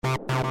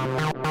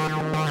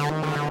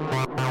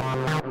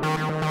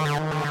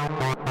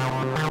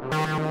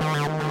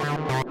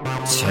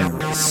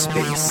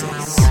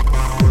TerraSpaces.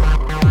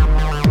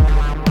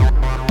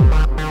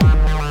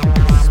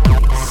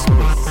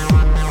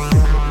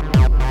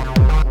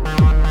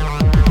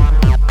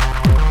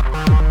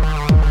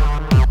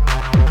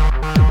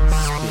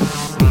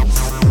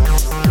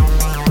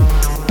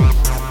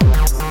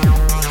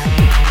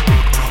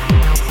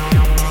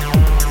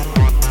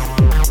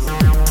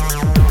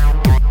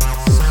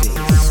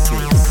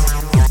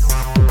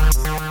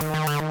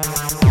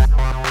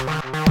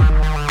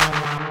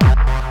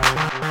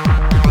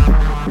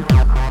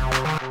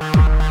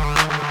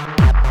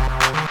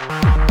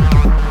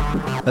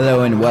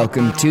 Hello and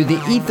welcome to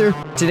The Ether.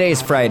 Today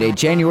is Friday,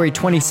 January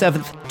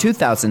 27th,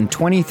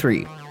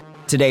 2023.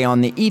 Today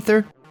on The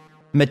Ether,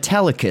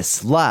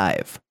 Metallicus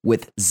live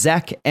with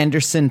Zach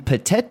Anderson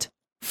Pettet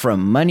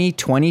from Money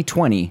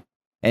 2020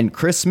 and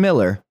Chris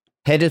Miller,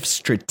 head of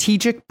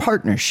strategic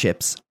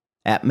partnerships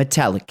at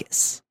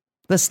Metallicus.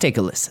 Let's take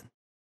a listen.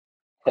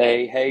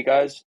 Hey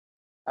guys.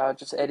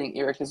 Just adding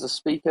Eric as a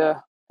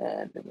speaker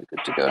and then we're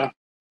good to go.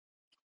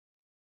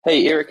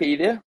 Hey Eric, are you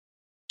there?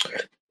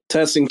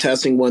 Testing,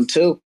 1,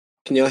 2.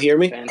 Can y'all hear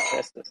me?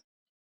 Fantastic.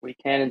 We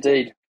can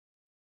indeed.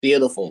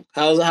 Beautiful.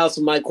 How's the house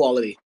of mic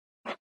quality?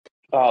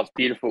 Oh, it's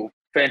beautiful.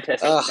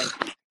 Fantastic.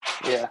 Thank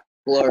you. Yeah.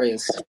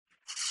 Glorious.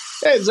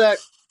 Hey, Zach.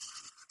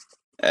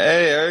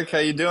 Hey, Eric. How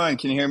you doing?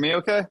 Can you hear me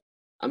okay?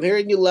 I'm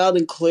hearing you loud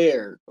and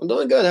clear. I'm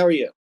doing good. How are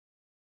you?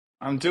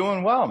 I'm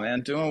doing well,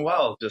 man. Doing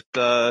well. Just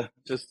a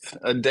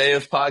day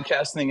of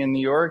podcasting in New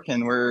York,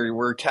 and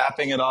we're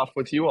capping it off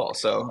with you all.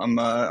 So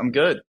I'm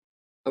good.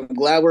 I'm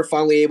glad we're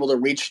finally able to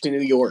reach to New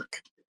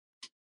York.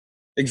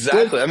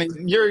 Exactly. Good. I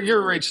mean,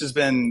 your reach has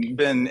been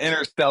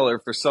interstellar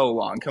for so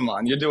long. Come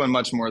on, you're doing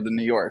much more than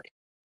New York.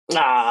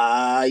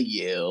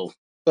 You.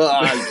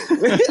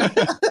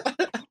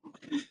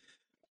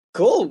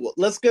 Cool.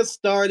 Let's get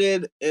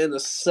started in a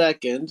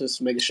second. Just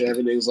making sure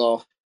everything's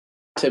all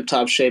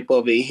tip-top shape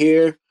over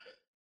here.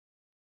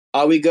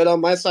 Are we good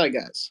on my side,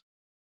 guys?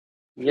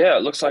 Yeah,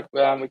 it looks like we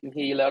can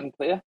hear you loud and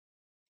clear.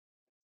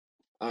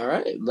 All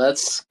right,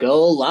 let's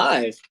go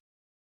live.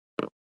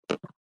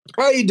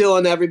 How are you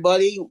doing,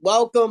 everybody?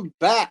 Welcome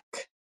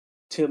back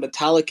to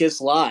Metallicus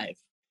Live.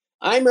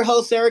 I'm your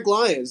host, Eric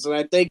Lyons, and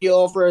I thank you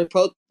all for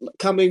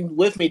coming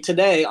with me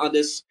today on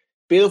this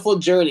beautiful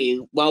journey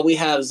while we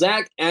have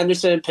Zach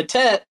Anderson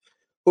Pettet,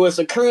 who is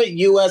the current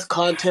U.S.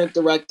 content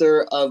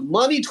director of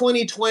Money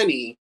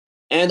 2020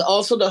 and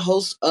also the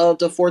host of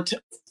the For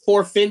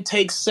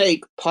FinTech's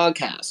Sake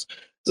podcast.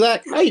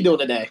 Zach, how you doing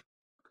today?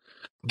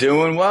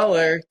 Doing well,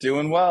 Eric.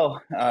 Doing well.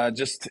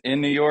 Just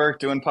in New York,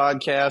 doing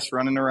podcasts,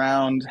 running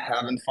around,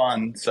 having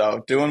fun.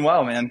 So doing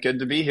well, man. Good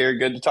to be here.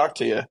 Good to talk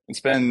to you. It's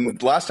been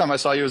last time I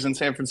saw you was in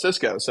San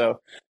Francisco. So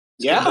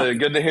it's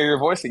good to hear your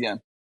voice again.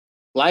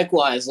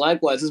 Likewise.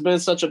 It's been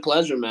such a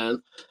pleasure,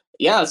 man.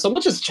 Yeah, so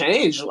much has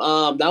changed.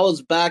 That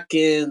was back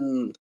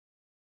in,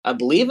 I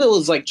believe it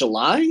was like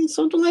July,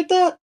 something like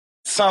that.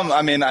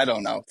 I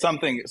don't know.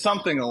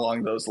 Something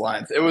along those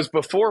lines. It was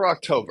before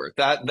October.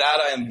 That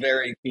I am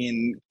very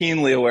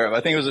keenly aware of.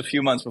 I think it was a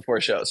few months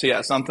before show. So yeah,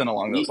 something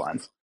along those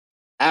lines.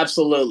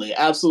 Absolutely.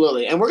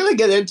 And we're going to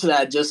get into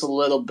that just a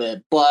little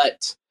bit.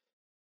 But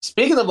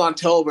speaking of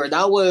October,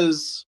 that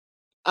was,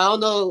 I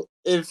don't know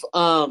if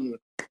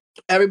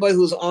everybody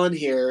who's on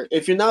here,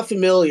 if you're not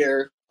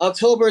familiar,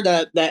 October,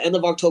 that end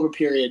of October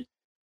period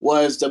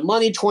was the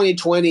Money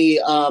 2020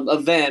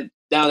 event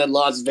down in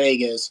Las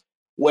Vegas,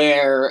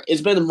 where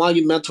it's been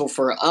monumental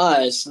for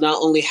us,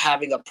 not only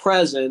having a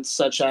presence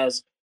such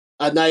as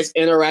a nice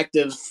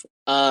interactive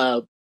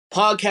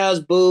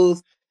podcast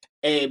booth,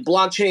 a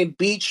blockchain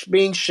beach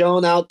being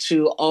shown out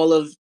to all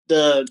of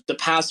the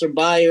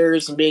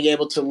passerbyers and being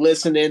able to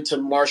listen into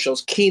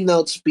Marshall's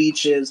keynote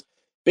speeches,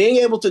 being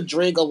able to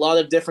drink a lot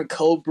of different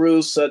cold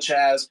brews such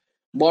as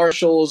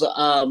Marshall's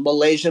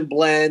Malaysian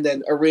blend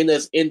and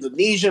Arena's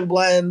Indonesian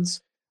blends,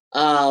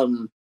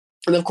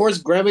 and of course,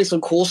 grabbing some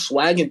cool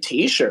swag and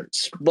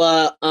t-shirts.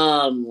 But,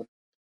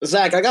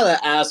 Zach, I gotta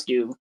ask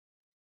you,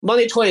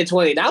 Money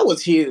 2020, that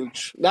was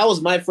huge. That was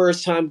my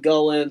first time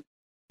going.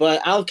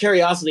 But out of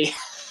curiosity,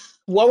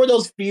 what were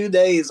those few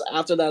days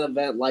after that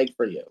event like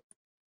for you?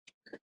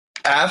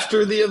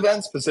 After the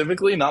event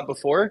specifically, not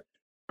before.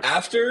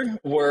 After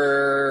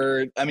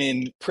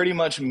pretty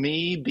much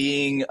me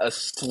being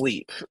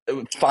asleep,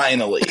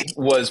 finally,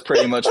 was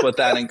pretty much what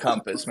that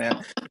encompassed,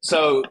 man.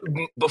 So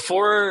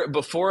before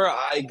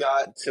I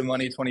got to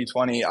Money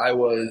 2020, I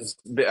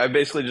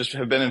basically just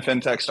have been in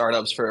fintech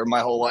startups for my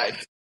whole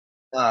life.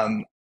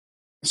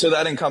 So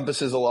that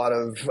encompasses a lot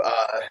of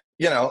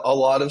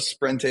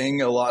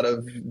sprinting, a lot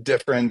of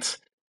different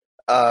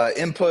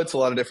inputs, a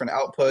lot of different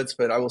outputs,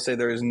 but I will say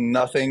there is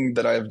nothing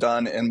that I've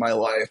done in my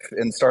life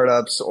in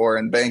startups or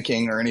in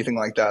banking or anything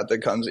like that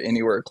that comes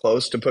anywhere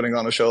close to putting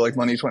on a show like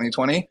Money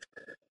 2020.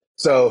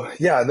 So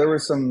yeah, there were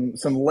some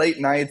late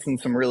nights and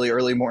some really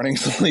early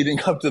mornings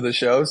leading up to the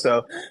show.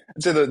 So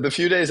the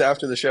few days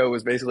after the show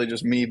was basically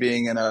just me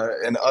being in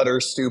an utter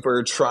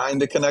stupor, trying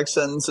to connect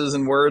sentences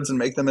and words and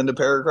make them into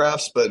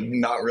paragraphs, but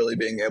not really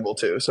being able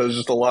to. So it was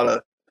just a lot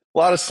of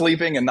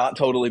sleeping and not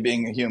totally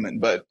being a human.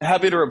 But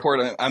happy to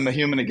report I'm a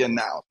human again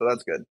now, so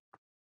that's good.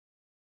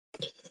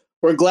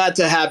 We're glad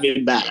to have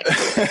you back.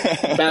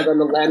 Back on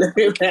the land of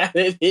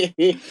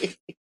humanity.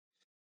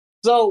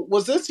 So,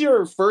 was this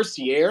your first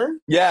year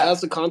as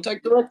the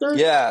content director?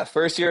 Yeah,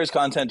 first year as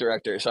content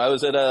director. So I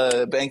was at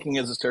a banking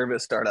as a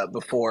service startup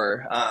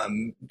before.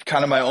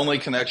 Kind of my only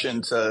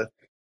connection to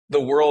the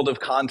world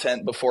of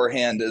content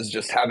beforehand is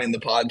just having the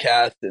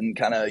podcast and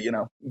kind of,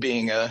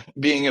 being a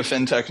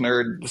fintech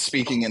nerd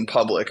speaking in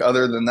public.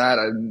 Other than that,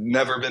 I've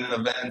never been in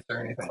events or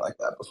anything like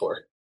that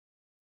before.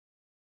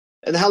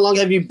 And how long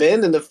have you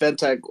been in the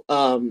fintech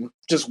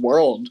just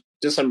world,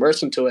 just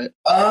immersed into it?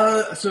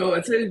 So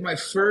I'd say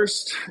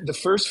the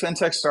first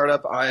fintech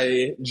startup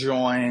I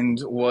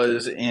joined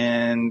was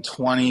in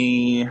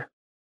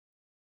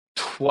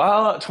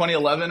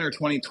 2011 or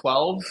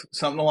 2012,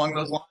 something along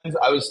those lines.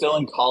 I was still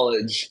in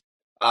college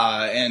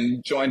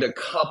and joined a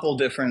couple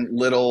different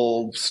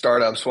little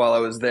startups while I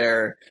was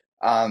there.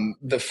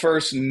 The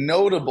first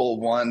notable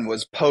one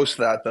was post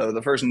that, though.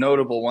 The first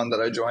notable one that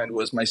I joined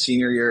was my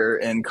senior year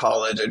in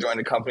college. I joined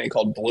a company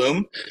called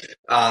Bloom,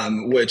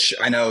 which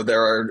I know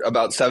there are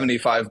about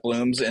 75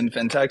 Blooms in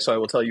fintech, so I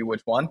will tell you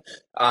which one.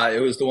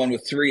 It was the one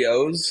with three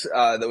O's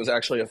that was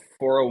actually a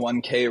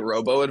 401k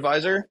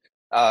robo-advisor.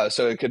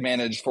 So it could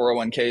manage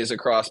 401ks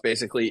across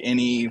basically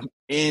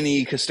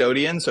any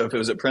custodian. So if it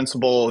was at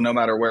Principal, no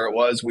matter where it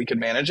was, we could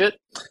manage it.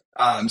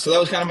 So that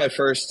was kind of my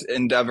first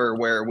endeavor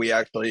where we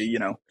actually,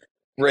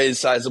 raised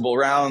sizable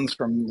rounds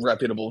from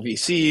reputable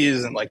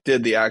VCs and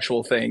did the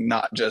actual thing,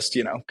 not just,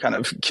 kind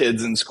of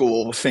kids in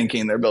school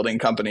thinking they're building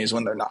companies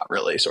when they're not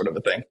really, sort of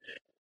a thing.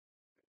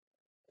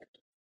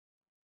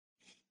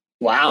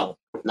 Wow,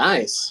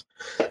 nice.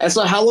 And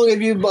so how long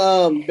have you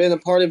been a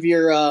part of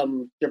your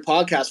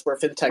podcast for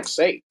FinTech's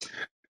sake?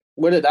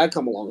 Where did that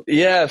come along?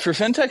 Yeah, for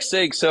FinTech's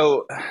sake.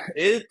 So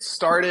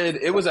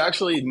it was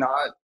actually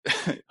not,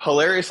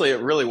 hilariously,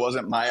 it really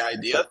wasn't my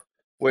idea,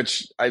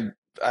 which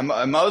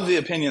I'm of the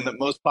opinion that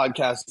most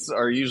podcasts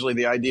are usually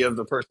the idea of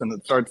the person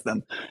that starts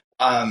them.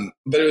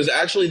 But it was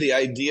actually the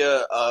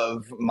idea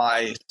of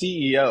my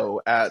CEO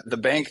at the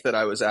bank that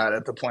I was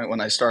at the point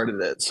when I started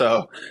it.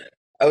 So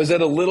I was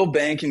at a little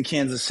bank in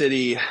Kansas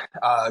City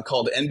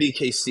called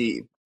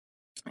NBKC.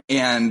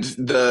 And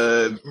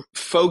the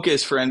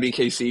focus for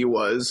NBKC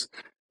was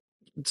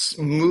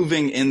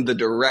moving in the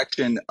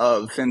direction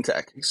of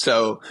fintech.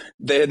 So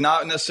they had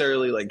not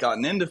necessarily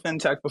gotten into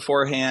fintech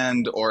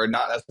beforehand, or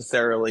not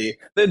necessarily,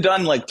 they'd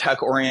done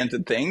tech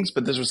oriented things,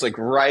 but this was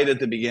right at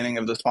the beginning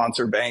of the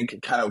sponsor bank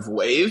kind of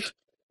wave.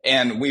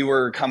 And we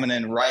were coming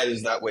in right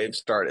as that wave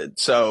started.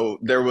 So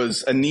there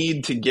was a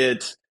need to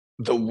get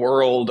the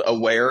world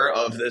aware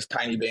of this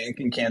tiny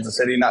bank in Kansas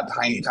City, not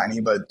tiny,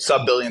 but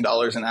sub $1 billion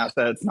in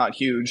assets, not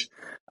huge.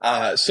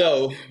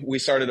 So we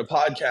started a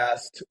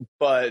podcast,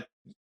 but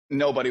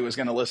nobody was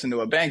going to listen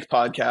to a bank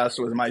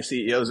podcast, was my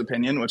CEO's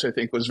opinion, which I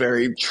think was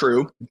very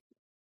true.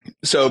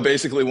 So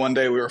basically one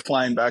day we were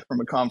flying back from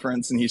a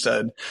conference and he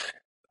said,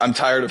 I'm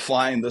tired of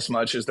flying this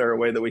much. Is there a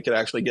way that we could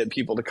actually get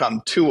people to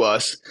come to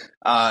us?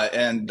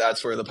 And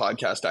that's where the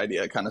podcast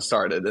idea kind of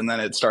started. And then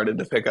it started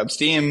to pick up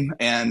steam.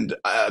 And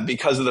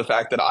because of the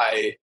fact that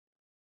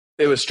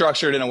it was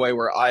structured in a way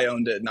where I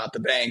owned it, not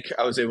the bank,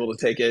 I was able to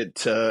take it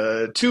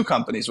to two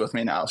companies with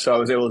me now. So I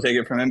was able to take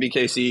it from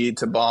MBKC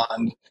to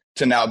Bond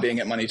to now being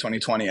at Money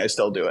 2020. I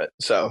still do it.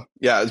 So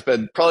yeah, it's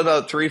been probably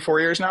about 3-4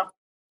 years now.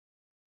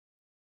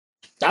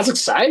 That's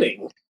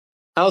exciting.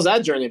 How's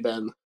that journey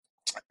been?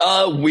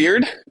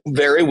 Weird,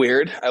 very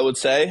weird, I would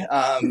say.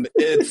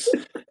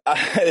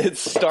 It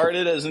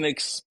started as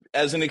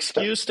an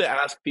excuse to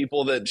ask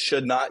people that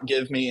should not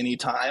give me any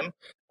time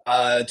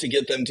to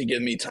get them to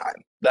give me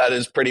time. That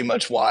is pretty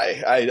much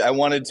why I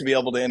wanted to be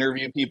able to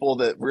interview people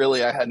that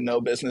really I had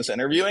no business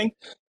interviewing.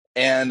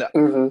 And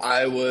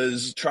I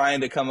was trying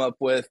to come up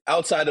with,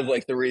 outside of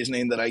the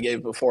reasoning that I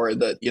gave before,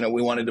 that,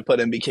 we wanted to put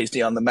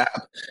MBKC on the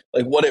map.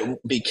 What it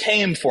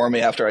became for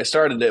me after I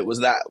started it was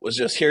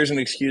just, here's an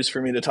excuse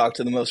for me to talk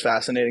to the most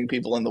fascinating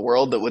people in the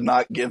world that would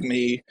not give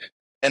me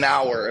an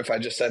hour if I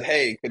just said,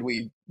 hey, could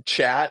we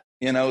chat?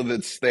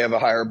 They have a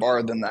higher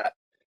bar than that.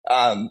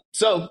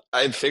 So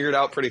I figured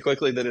out pretty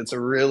quickly that it's a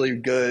really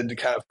good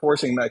kind of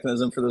forcing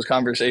mechanism for those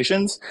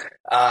conversations.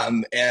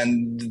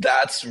 And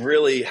that's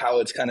really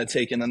how it's kind of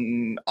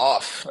taken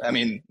off. I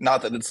mean,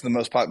 not that it's the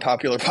most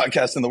popular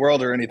podcast in the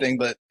world or anything,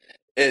 but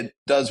it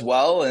does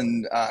well.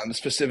 And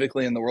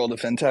specifically in the world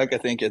of fintech, I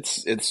think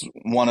it's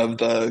one of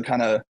the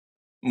kind of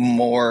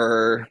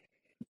more,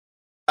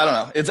 I don't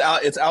know,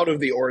 it's out of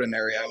the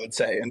ordinary, I would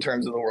say, in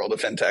terms of the world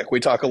of fintech. We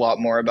talk a lot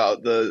more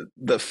about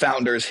the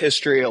founder's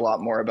history, a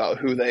lot more about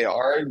who they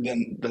are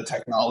than the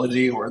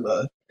technology or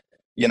the,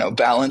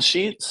 balance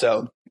sheet.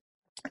 So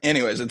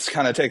anyways, it's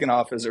kind of taken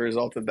off as a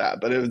result of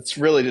that, but it's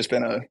really just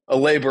been a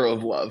labor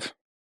of love.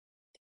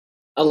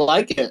 I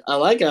like it. I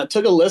like it. I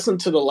took a listen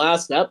to the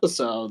last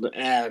episode,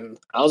 and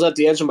I was at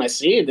the edge of my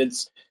seat.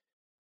 It's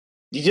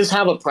you just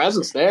have a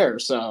presence there,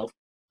 so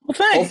Well,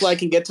 thanks. hopefully I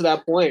can get to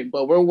that point.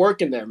 But we're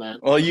working there, man.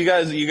 Well, you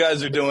guys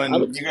are doing real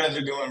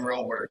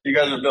work. You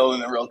guys are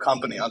building a real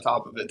company on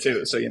top of it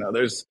too. So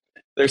there's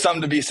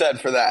something to be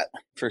said for that,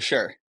 for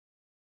sure.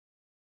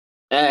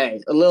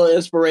 Hey, a little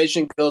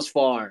inspiration goes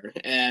far,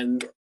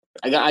 and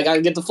I got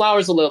to get the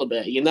flowers a little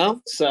bit, you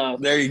know. So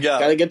There you go.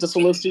 got to get the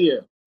salutes to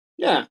you.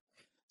 Yeah.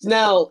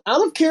 Now,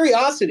 out of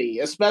curiosity,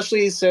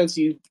 especially since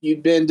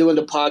you've been doing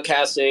the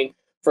podcasting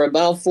for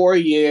about 4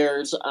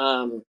 years,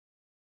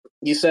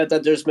 you said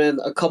that there's been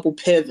a couple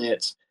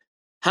pivots.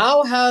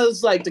 How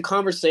has like the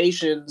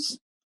conversations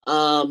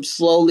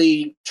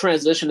slowly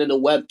transitioned into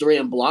Web3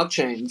 and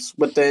blockchains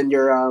within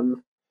your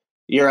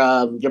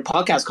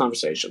podcast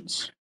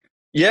conversations?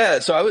 Yeah,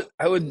 so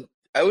I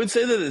would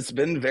say that it's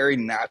been very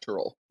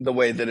natural the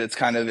way that it's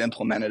kind of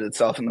implemented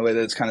itself and the way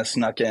that it's kind of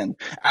snuck in.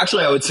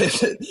 Actually, I would say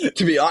that,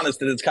 to be honest,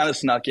 that it's kind of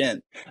snuck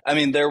in. I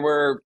mean, there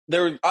were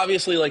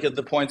obviously like at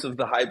the points of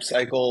the hype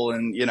cycle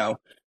and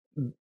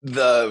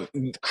the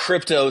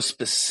crypto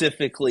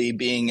specifically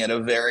being at a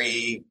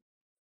very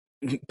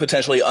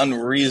potentially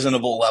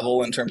unreasonable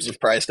level in terms of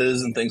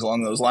prices and things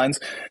along those lines.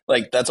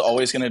 Like that's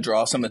always going to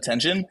draw some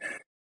attention.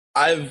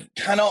 I've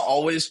kind of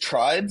always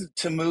tried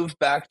to move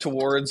back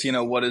towards,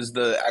 what is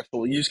the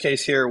actual use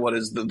case here? What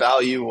is the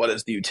value? What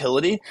is the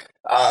utility?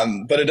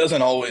 But it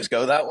doesn't always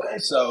go that way.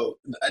 So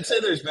I'd say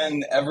there's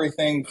been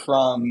everything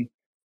from,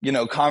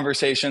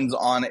 conversations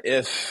on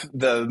if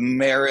the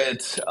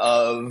merit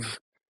of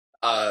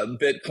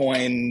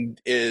Bitcoin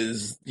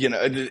is,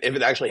 if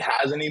it actually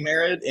has any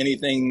merit,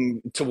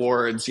 anything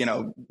towards,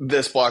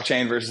 this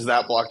blockchain versus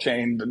that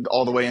blockchain,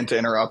 all the way into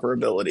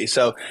interoperability.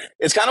 So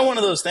it's kind of one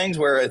of those things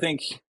where I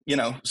think,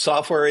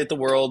 software ate the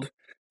world,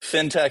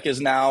 fintech is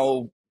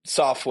now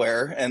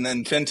software, and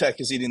then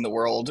fintech is eating the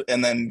world,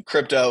 and then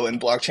crypto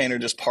and blockchain are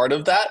just part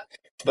of that.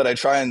 But I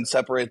try and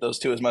separate those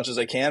two as much as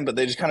I can, but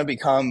they just kind of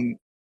become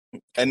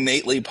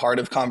innately part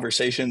of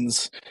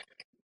conversations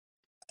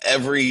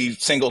every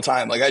single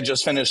time. Like I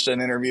just finished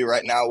an interview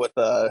right now with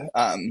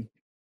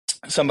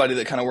somebody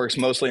that kind of works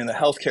mostly in the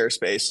healthcare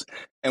space,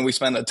 and we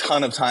spend a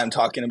ton of time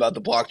talking about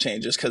the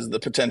blockchain just because of the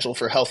potential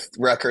for health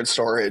record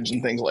storage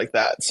and things like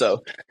that.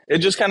 So it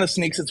just kind of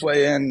sneaks its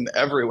way in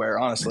everywhere,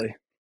 honestly.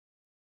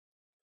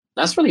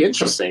 That's really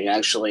interesting,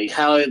 actually,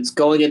 how it's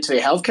going into the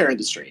healthcare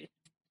industry.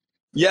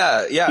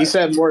 Yeah. You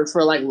said more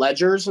for like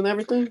ledgers and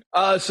everything?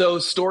 So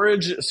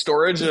storage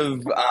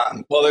of,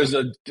 there's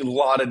a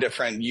lot of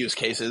different use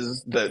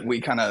cases that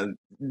we kind of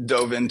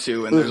dove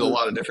into, and there's a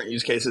lot of different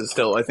use cases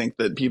still, I think,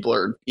 that people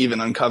are even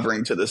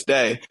uncovering to this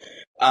day.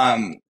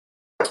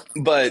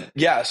 But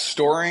yeah,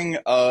 storing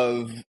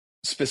of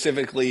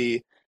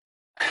specifically,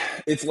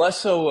 it's less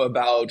so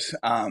about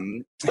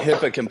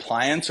HIPAA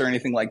compliance or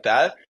anything like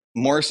that,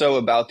 more so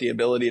about the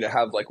ability to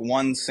have like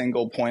one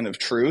single point of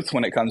truth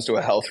when it comes to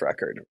a health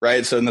record,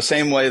 right? So in the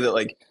same way that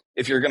like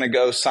if you're going to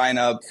go sign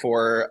up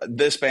for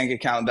this bank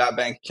account, that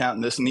bank account,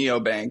 and this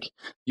neobank,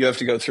 you have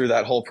to go through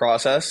that whole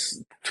process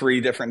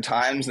 3 different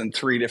times and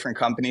 3 different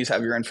companies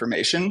have your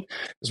information.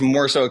 It's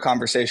more so a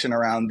conversation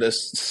around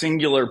this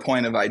singular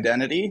point of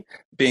identity,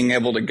 being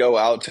able to go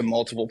out to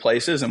multiple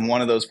places, and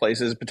one of those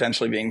places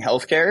potentially being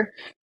healthcare.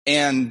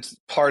 And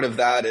part of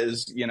that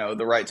is,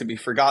 the right to be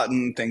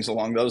forgotten, things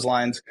along those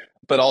lines,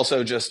 but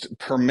also just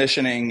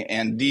permissioning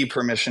and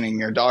depermissioning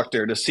your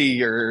doctor to see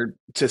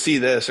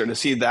this or to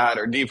see that,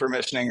 or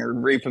depermissioning or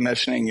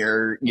repermissioning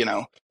your,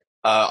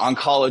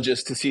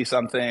 oncologist to see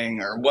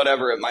something or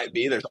whatever it might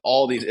be. There's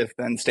all these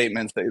if-then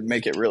statements that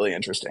make it really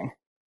interesting.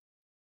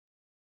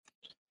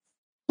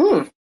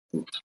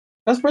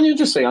 That's pretty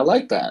interesting. I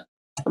like that.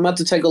 I'm about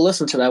to take a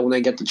listen to that when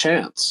I get the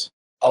chance.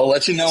 I'll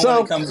let you know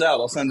when it comes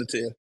out. I'll send it to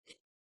you.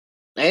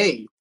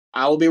 Hey,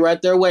 I will be right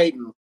there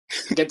waiting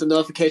to get the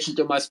notification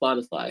through my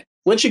Spotify,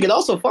 which you can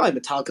also find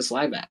Metallicus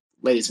Live at,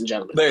 ladies and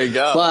gentlemen. There you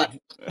go. But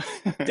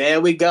there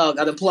we go.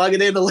 Got to plug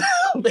it in a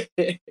little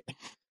bit.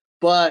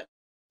 But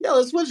yeah,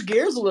 let's switch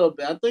gears a little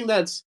bit. I think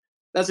that's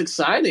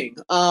exciting.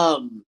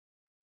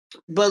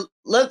 But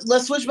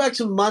let's switch back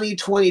to Money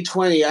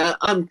 2020.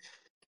 And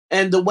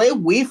the way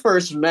we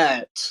first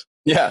met,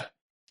 yeah,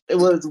 it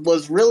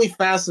was really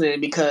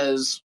fascinating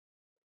because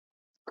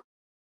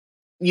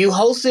you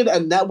hosted a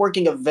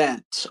networking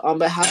event on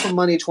behalf of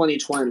Money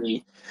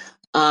 2020.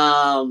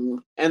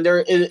 And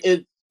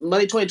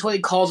Money 2020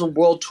 calls them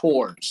world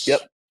tours.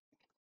 Yep.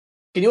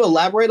 Can you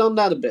elaborate on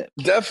that a bit?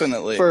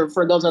 Definitely.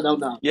 For those that don't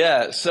know.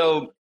 Yeah.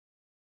 So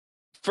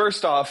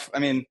first off, I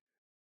mean,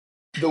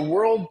 the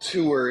world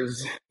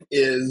tours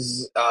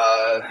is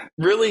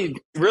really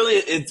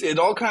it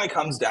all kind of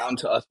comes down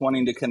to us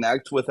wanting to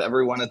connect with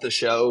everyone at the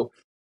show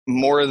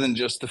more than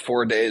just the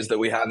 4 days that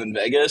we have in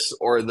Vegas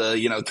or the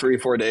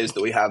 3-4 days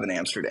that we have in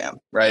Amsterdam,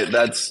 right?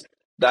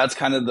 That's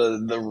kind of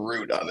the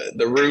root of it.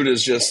 The root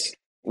is just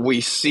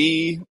we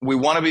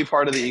want to be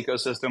part of the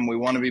ecosystem, we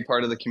want to be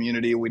part of the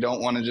community. We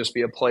don't want to just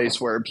be a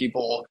place where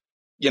people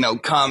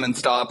come and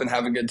stop and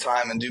have a good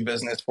time and do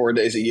business 4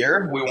 days a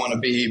year. We want to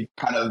be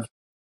kind of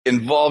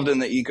involved in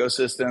the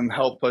ecosystem,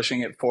 help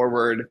pushing it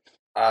forward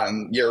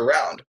year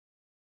round.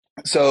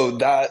 So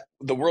that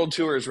the world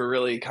tours were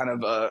really kind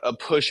of a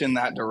push in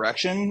that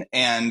direction,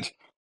 and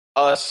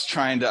us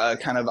trying to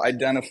kind of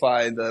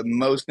identify the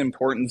most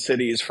important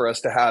cities for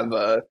us to have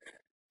a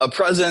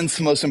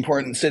presence, most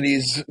important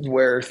cities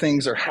where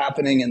things are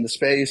happening in the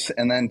space,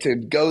 and then to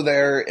go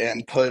there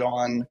and put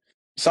on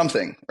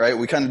something, right?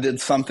 We kind of did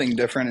something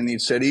different in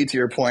each city. To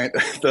your point,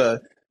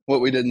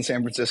 what we did in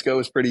San Francisco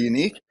was pretty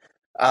unique.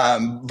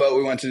 But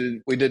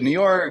we did New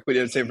York, we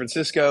did San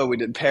Francisco, we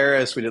did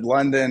Paris, we did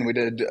London, we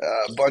did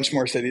a bunch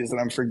more cities that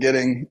I'm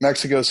forgetting,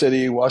 Mexico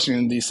City,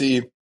 Washington,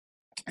 D.C.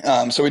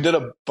 So we did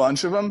a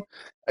bunch of them.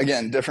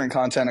 Again, different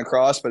content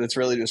across, but it's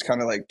really just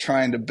kind of like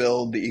trying to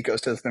build the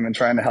ecosystem and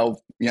trying to help,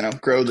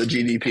 grow the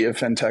GDP of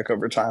fintech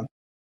over time.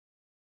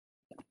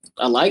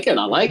 I like it.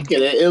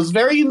 It was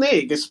very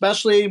unique,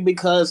 especially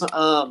because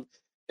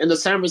in the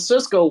San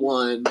Francisco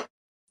one,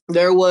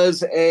 there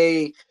was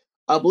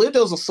I believe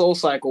there was a Soul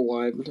Cycle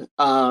one.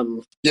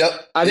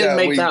 Yep. I didn't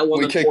make that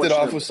one. We kicked it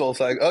off with Soul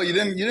Cycle. Oh, you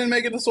didn't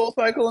make it to Soul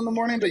Cycle in the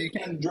morning, but you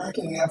can drink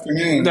in the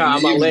afternoon. No,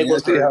 my leg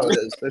was hurt.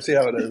 Let's see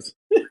how it is.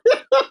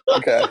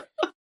 Okay.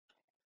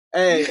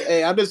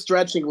 Hey, I've been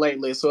stretching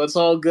lately, so it's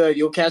all good.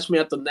 You'll catch me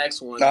at the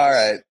next one. All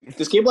right.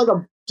 Just keep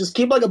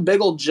like a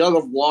big old jug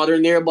of water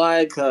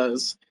nearby,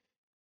 because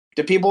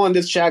the people in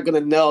this chat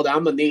gonna know that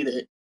I'm gonna need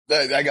it.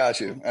 I got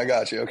you.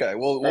 Okay,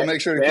 we'll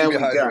make sure to keep you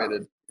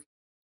hydrated.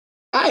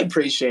 I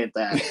appreciate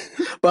that.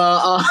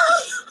 But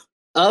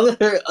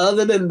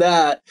other than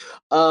that,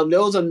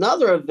 there was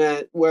another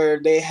event where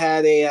they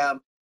had a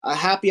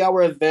happy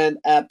hour event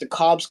at the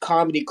Cobb's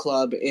Comedy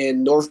Club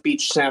in North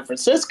Beach, San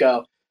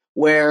Francisco,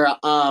 where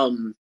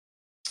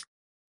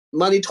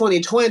Money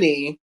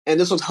 2020, and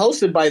this was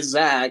hosted by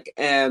Zach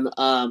and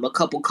a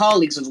couple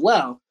colleagues as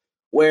well,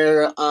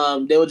 where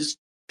they would just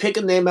pick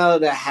a name out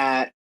of the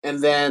hat,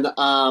 and then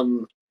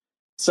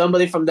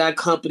somebody from that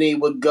company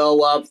would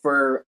go up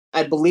for,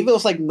 I believe it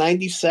was like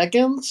 90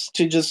 seconds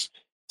to just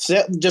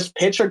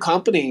pitch your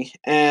company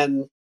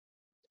and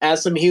add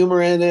some humor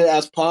in it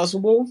as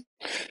possible.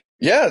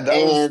 Yeah,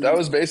 that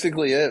was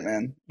basically it,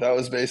 man. That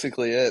was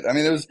basically it. I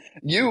mean, it was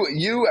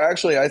you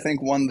actually, I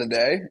think, won the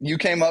day. You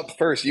came up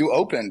first. You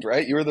opened,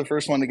 right? You were the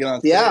first one to get on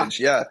stage.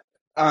 Yeah.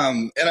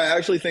 And I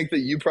actually think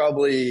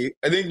that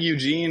I think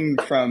Eugene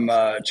from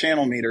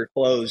Channel Meter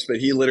closed, but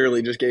he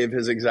literally just gave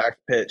his exact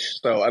pitch.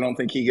 So I don't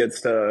think he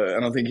gets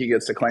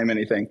to claim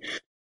anything.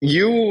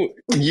 You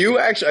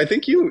actually, I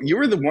think you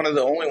were one of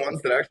the only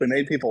ones that actually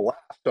made people laugh.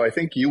 So I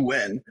think you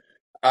win.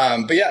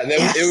 But yeah,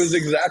 it was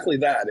exactly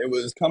that. It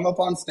was come up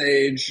on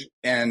stage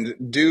and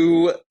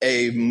do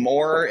a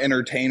more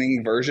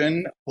entertaining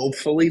version,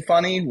 hopefully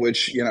funny,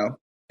 which,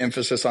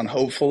 emphasis on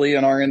hopefully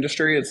in our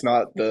industry. It's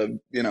not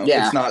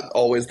it's not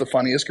always the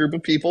funniest group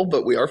of people,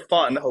 but we are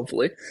fun,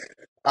 hopefully.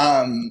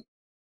 And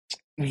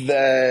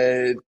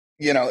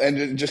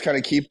just kind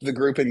of keep the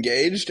group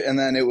engaged. And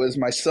then it was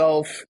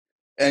myself.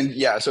 And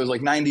yeah, so it was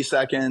like 90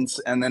 seconds.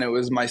 And then it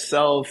was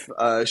myself,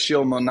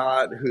 Shil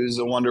Monat, who's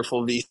a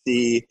wonderful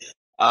VC.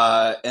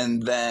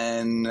 And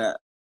then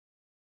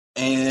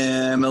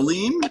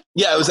Emmeline.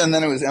 Yeah,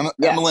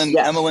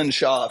 Emmeline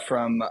Shaw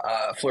from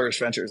Flourish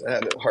Ventures. I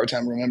had a hard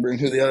time remembering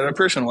who the other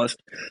person was.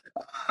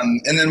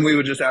 And then we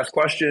would just ask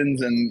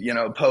questions and,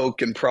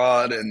 poke and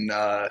prod. And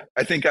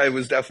I think I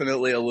was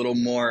definitely a little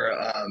more,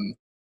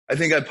 I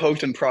think I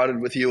poked and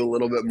prodded with you a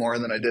little bit more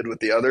than I did with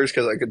the others,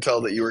 because I could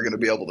tell that you were going to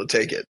be able to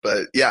take it.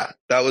 But yeah,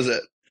 that was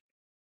it.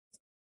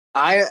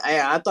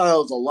 I thought it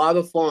was a lot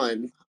of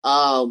fun.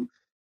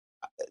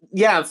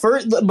 Yeah,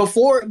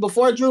 before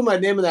I drew my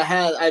name in the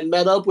hat, I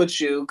met up with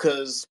you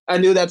because I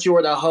knew that you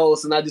were the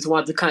host, and I just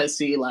wanted to kind of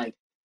see, like,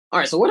 all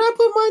right, so where did I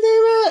put my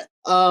name at?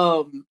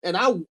 And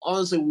I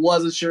honestly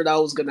wasn't sure that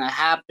was gonna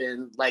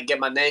happen, like get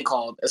my name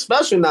called,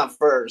 especially not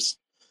first.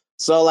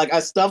 So like I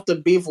stuffed the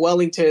beef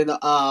Wellington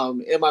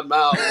in my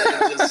mouth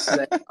and just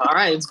said, all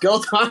right, it's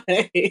go time.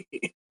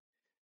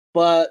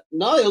 But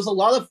no, it was a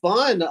lot of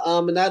fun.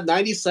 And that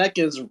 90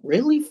 seconds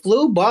really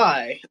flew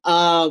by.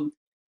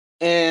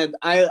 And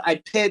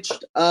I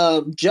pitched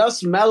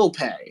Just Metal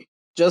Pay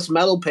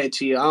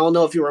to you. I don't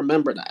know if you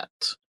remember that.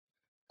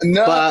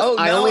 No, but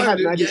I only had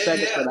 90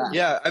 seconds for that.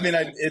 Yeah, I mean,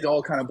 it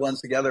all kind of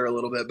blends together a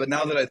little bit. But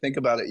now that I think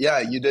about it, yeah,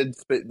 you did.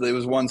 It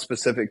was one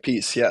specific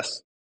piece,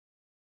 yes.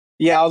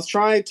 Yeah, I was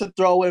trying to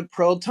throw in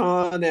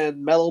Proton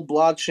and Metal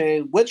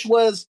Blockchain, which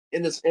was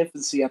in its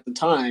infancy at the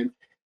time,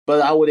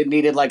 but I would have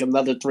needed like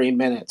another 3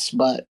 minutes.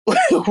 But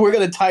we're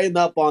going to tighten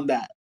up on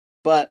that.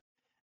 But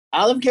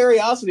out of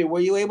curiosity, were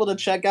you able to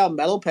check out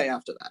Metal Pay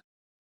after that?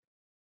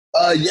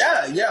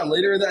 Yeah.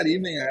 Later that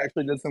evening, I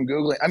actually did some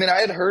Googling. I mean,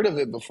 I had heard of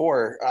it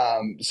before.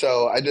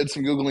 So I did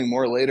some Googling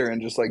more later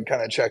and just like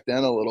kind of checked in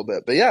a little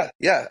bit. But yeah,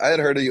 I had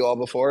heard of you all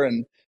before.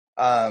 And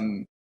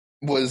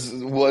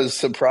was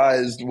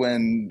surprised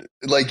when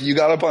like you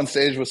got up on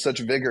stage with such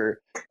vigor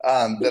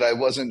that I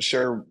wasn't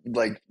sure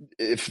like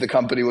if the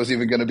company was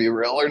even going to be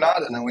real or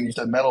not. And then when you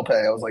said Metal Pay,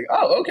 I was like,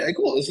 oh, okay,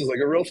 cool. This is like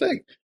a real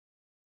thing.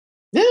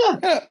 Yeah.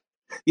 Yeah.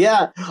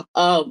 Yeah.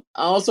 I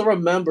also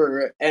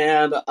remember,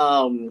 and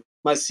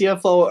my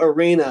CFO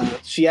Arena,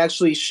 she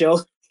actually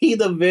showed me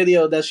the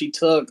video that she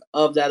took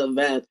of that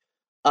event.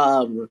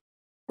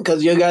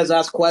 Because you guys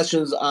asked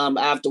questions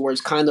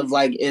afterwards, kind of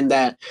like in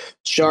that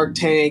Shark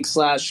Tank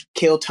 /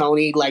 Kill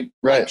Tony like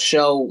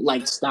show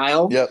like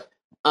style. Yep.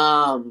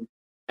 And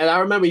I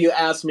remember you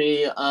asked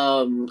me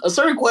a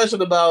certain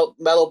question about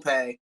Metal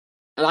Pay,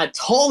 and I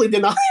totally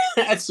did not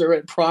answer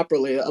it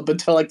properly up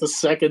until like the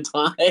second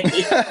time.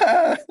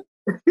 I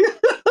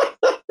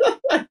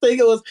think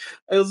it was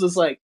just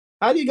like,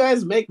 how do you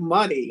guys make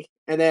money?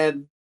 And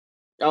then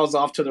I was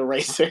off to the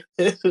races.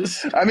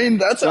 I mean,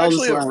 that's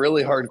actually a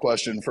really hard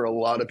question for a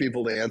lot of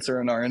people to answer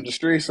in our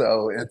industry.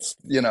 So it's,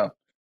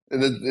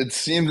 it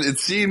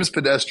seems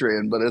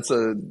pedestrian, but it's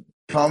a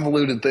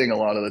convoluted thing a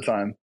lot of the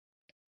time.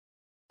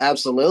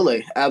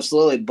 Absolutely.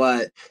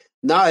 But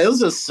no, it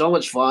was just so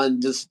much fun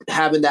just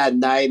having that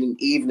night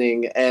and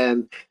evening.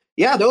 And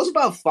yeah, there was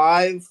about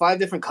five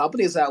different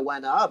companies that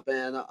went up,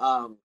 and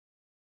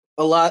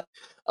a lot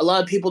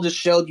of people just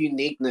showed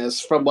uniqueness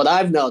from what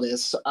I've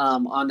noticed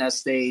on that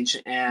stage.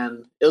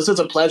 And it was just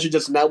a pleasure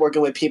just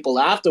networking with people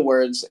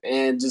afterwards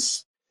and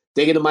just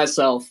thinking to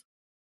myself,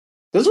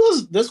 this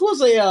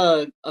was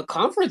a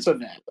conference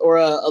event or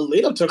a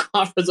lead up to a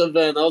conference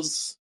event.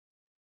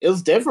 It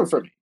was different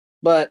for me.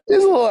 But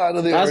it's a little out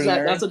of the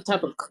ordinary. That's a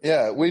type of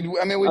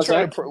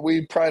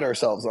we pride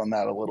ourselves on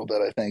that a little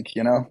bit. I think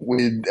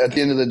we at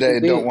the end of the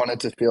day don't want it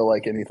to feel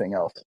like anything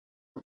else.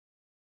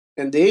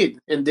 Indeed.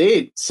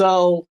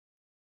 So,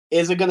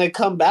 is it going to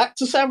come back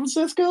to San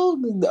Francisco?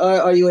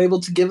 Are you able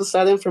to give us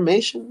that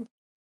information?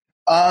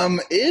 I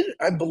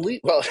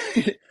believe. Well,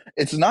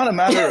 it's not a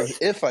matter of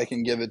if I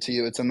can give it to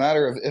you. It's a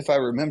matter of if I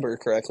remember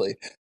correctly.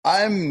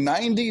 I'm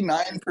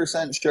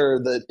 99% sure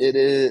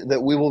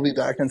that we will be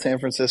back in San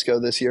Francisco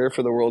this year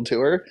for the world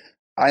tour.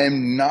 I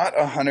am not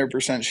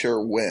 100% sure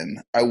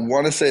when. I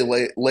want to say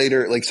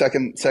later, like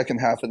second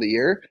half of the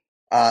year.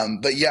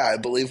 But yeah, I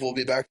believe we'll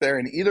be back there.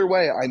 And either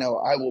way, I know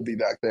I will be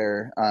back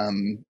there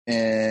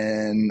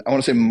in I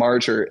want to say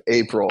March or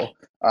April,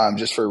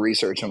 just for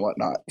research and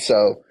whatnot.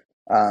 So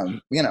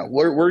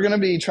we're going to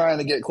be trying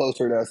to get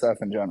closer to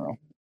SF in general.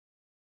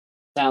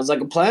 Sounds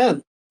like a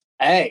plan.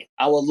 Hey,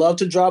 I would love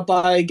to drop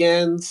by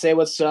again, say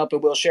what's up,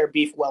 and we'll share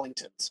beef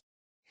Wellingtons.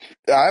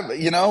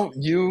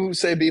 You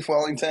say beef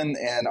Wellington,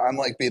 and I'm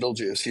like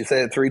Beetlejuice. You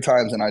say it 3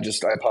 times, and I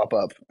pop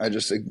up. I'm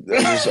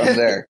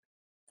there.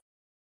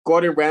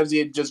 Gordon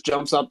Ramsay just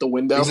jumps out the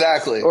window.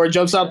 Exactly. Or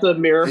jumps out the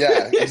mirror.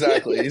 Yeah,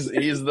 exactly. He's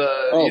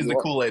the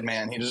Kool-Aid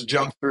man. He just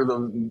jumps through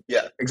the.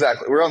 Yeah,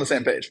 exactly. We're on the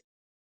same page.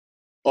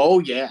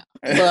 Oh yeah.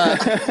 But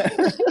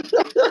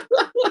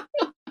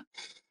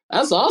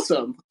that's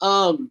awesome.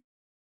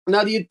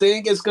 Now, do you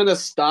think it's gonna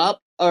stop,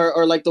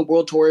 or like the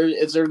world tour?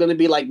 Is there gonna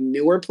be like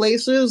newer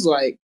places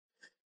like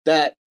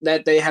that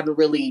they haven't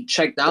really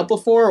checked out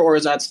before, or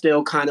is that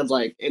still kind of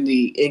like in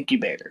the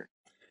incubator?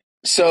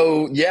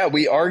 So yeah,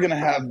 we are gonna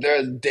have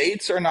the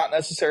dates are not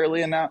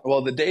necessarily announced.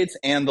 Well, the dates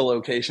and the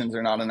locations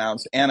are not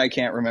announced, and I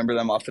can't remember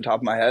them off the top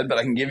of my head, but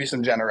I can give you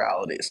some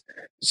generalities.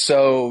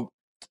 So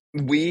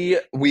we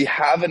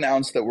have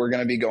announced that we're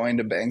going to be going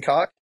to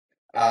Bangkok.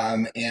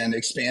 And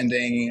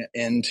expanding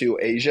into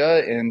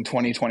Asia in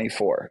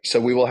 2024. So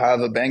we will have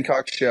a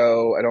Bangkok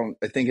show.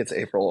 I think it's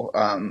April,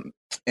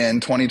 in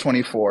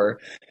 2024.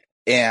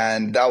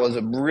 And that was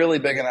a really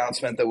big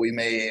announcement that we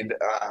made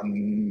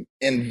in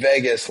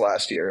Vegas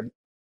last year.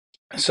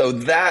 So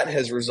that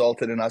has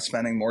resulted in us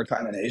spending more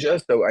time in Asia.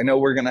 So I know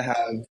we're going to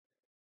have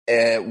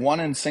one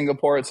in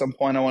Singapore at some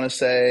point, I want to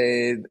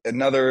say,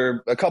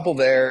 a couple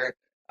there.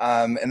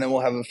 And then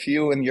we'll have a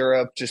few in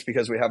Europe just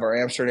because we have our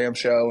Amsterdam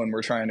show and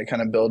we're trying to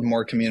kind of build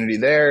more community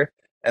there.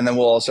 And then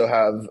we'll also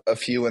have a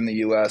few in the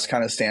US,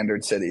 kind of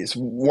standard cities.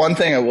 One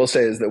thing I will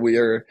say is that we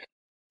are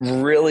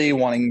really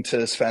wanting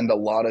to spend a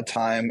lot of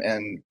time,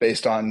 and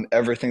based on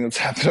everything that's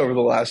happened over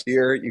the last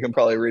year, you can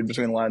probably read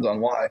between the lines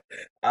on why.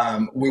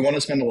 We want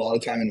to spend a lot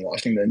of time in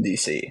Washington,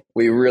 D.C.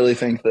 We really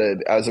think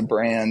that as a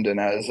brand and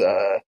as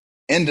a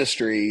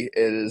industry,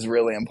 it is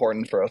really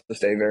important for us to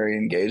stay very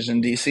engaged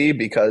in DC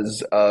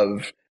because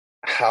of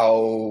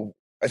how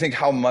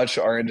much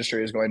our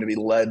industry is going to be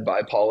led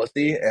by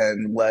policy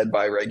and led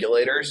by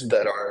regulators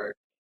that are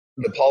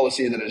the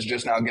policy that is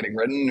just now getting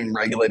written and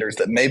regulators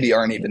that maybe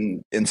aren't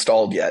even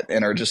installed yet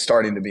and are just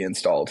starting to be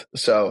installed.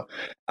 So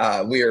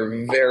we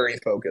are very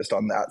focused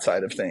on that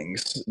side of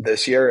things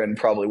this year and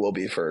probably will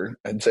be for,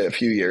 I'd say, a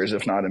few years,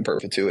 if not in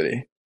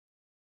perpetuity.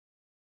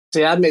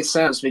 See, that makes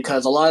sense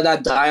because a lot of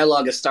that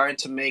dialogue is starting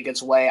to make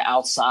its way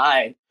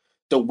outside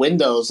the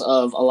windows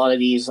of a lot of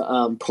these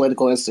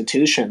political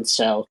institutions.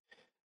 So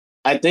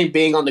I think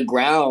being on the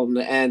ground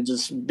and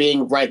just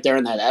being right there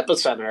in that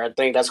epicenter, I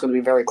think that's going to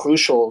be very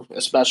crucial,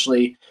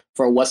 especially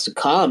for what's to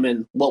come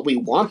and what we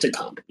want to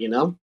come,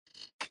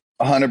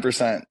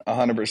 100%,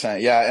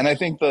 100%. Yeah, and I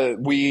think that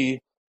we,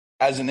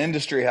 as an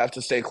industry, have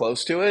to stay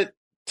close to it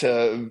to,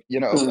 at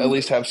Mhm.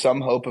 least have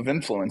some hope of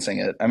influencing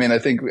it. I mean, I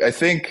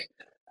think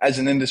as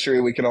an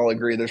industry, we can all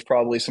agree there's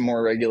probably some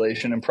more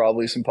regulation and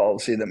probably some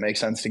policy that makes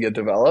sense to get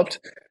developed.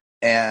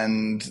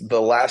 And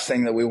the last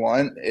thing that we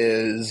want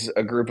is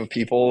a group of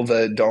people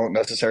that don't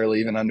necessarily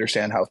even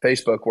understand how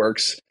Facebook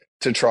works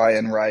to try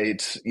and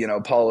write,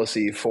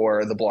 policy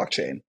for the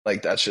blockchain.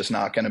 Like that's just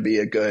not going to be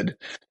a good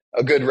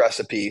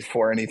recipe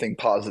for anything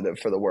positive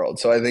for the world.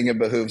 So I think it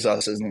behooves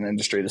us as an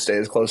industry to stay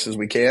as close as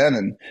we can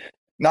and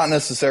not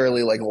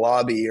necessarily like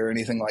lobby or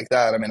anything like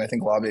that. I mean, I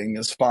think lobbying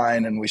is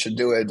fine and we should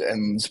do it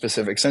in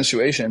specific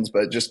situations,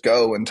 but just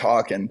go and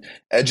talk and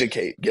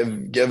educate,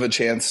 give a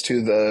chance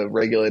to the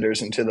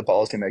regulators and to the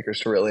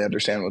policymakers to really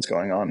understand what's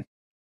going on.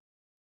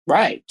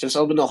 Right. Just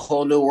open a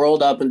whole new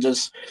world up and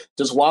just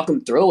walk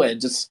them through it.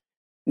 Just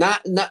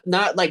not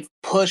like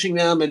pushing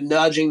them and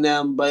nudging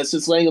them, but it's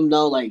just letting them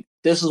know like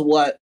this is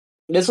what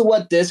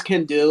this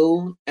can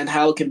do and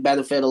how it can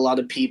benefit a lot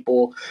of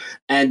people,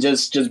 and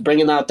just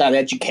bringing out that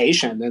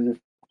education and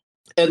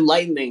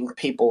enlightening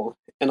people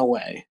in a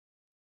way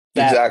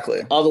that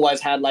Exactly.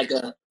 otherwise had like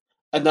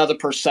another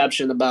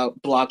perception about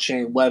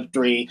blockchain,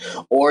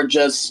 Web3, or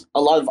just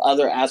a lot of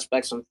other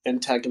aspects of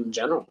fintech in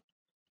general.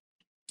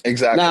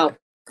 Exactly.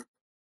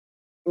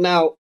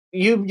 Now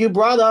you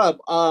brought up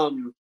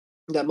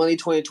that Money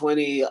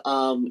 2020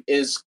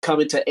 is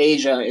coming to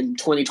Asia in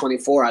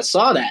 2024. I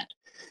saw that.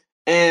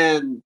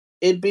 And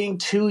it being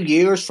 2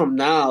 years from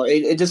now,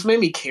 it just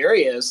made me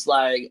curious,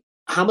 like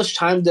how much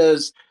time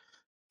does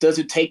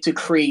it take to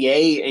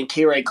create and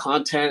curate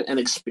content and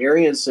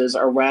experiences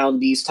around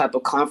these type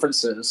of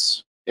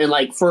conferences, and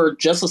like for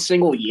just a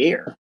single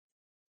year?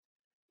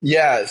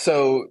 Yeah.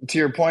 So to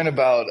your point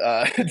about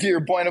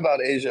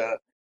Asia,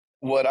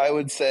 what I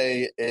would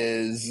say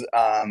is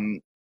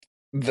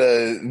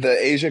the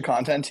Asia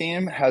content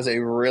team has a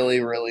really,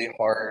 really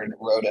hard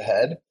road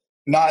ahead.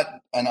 Not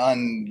an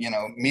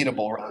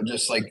meetable road,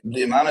 just like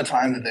the amount of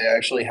time that they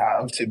actually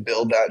have to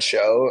build that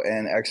show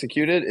and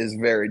execute it is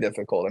very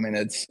difficult. I mean,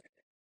 it's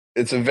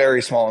a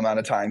very small amount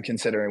of time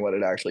considering what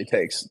it actually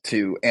takes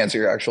to answer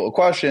your actual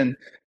question.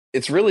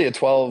 It's really a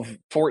 12,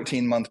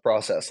 14-month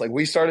process. Like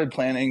we started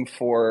planning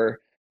for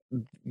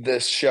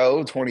this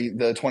show,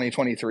 the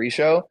 2023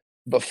 show,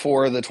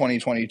 before the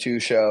 2022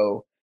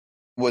 show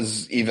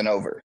was even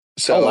over. Oh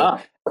So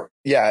wow.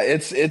 yeah,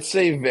 it's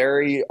a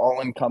very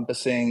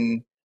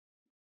all-encompassing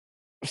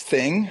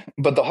thing.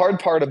 But the hard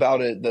part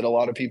about it that a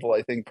lot of people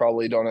I think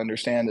probably don't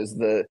understand is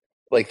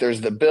there's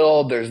the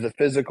build, there's the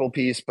physical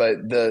piece, but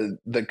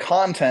the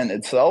content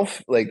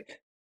itself, like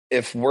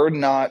if we're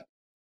not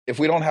if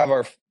we don't have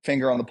our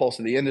finger on the pulse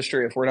of the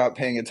industry, if we're not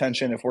paying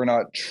attention, if we're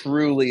not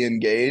truly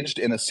engaged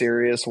in a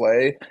serious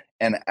way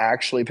and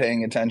actually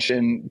paying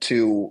attention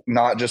to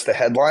not just the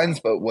headlines,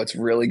 but what's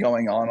really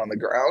going on the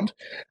ground,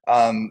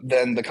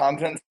 then the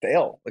content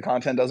fail. The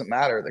content doesn't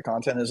matter. The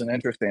content isn't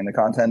interesting. The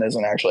content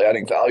isn't actually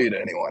adding value to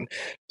anyone.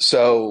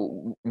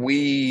 So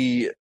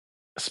we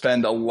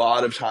spend a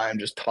lot of time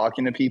just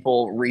talking to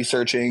people,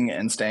 researching,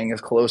 and staying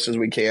as close as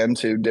we can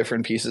to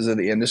different pieces of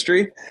the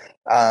industry.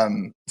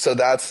 So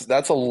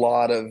that's a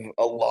lot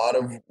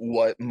of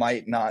what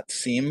might not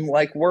seem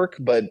like work,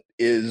 but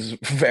is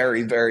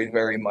very, very,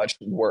 very much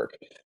work.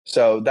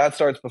 So that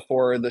starts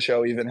before the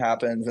show even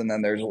happens, and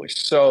then there's like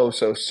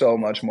so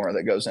much more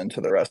that goes into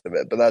the rest of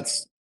it. But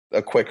that's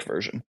a quick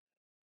version.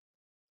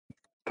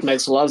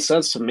 Makes a lot of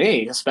sense to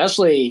me,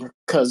 especially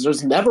because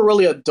there's never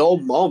really a dull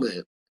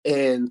moment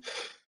in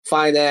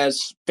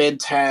finance,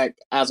 fintech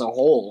as a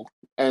whole,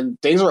 and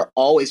things are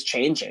always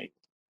changing.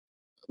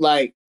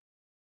 Like,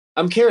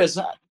 I'm curious,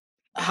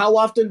 how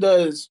often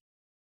do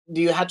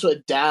you have to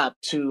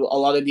adapt to a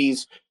lot of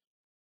these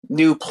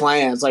new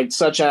plans, like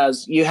such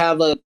as you have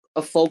a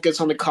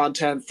focus on the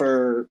content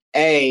for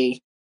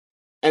A,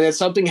 and then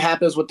something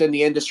happens within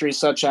the industry,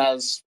 such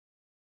as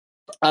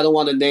I don't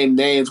want to name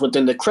names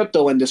within the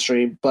crypto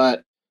industry,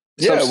 but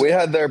some. Yeah, we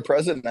had their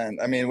president.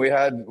 I mean, we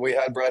had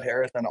Brett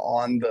Harrison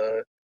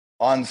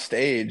on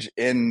stage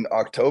in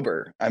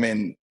October. I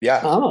mean,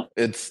 yeah, Oh.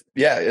 it's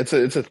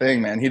a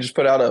thing, man. He just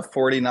put out a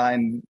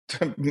 49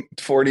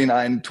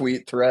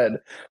 tweet thread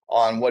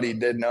on what he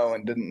did know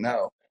and didn't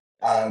know.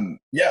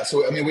 Yeah,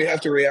 so I mean, we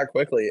have to react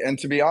quickly. And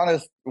to be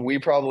honest, we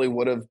probably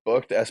would have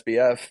booked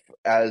SBF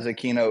as a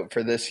keynote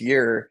for this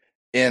year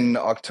in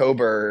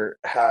October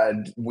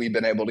had we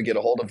been able to get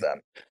a hold of them.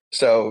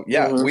 So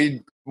yeah,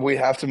 Mhm. we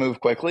have to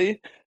move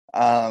quickly,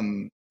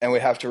 and we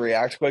have to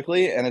react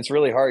quickly. And it's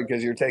really hard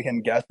because you're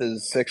taking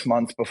guesses 6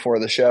 months before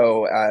the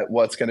show at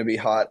what's going to be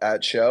hot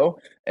at show,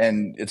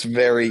 and it's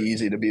very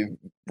easy to be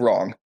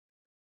wrong.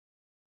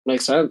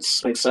 Makes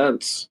sense. Makes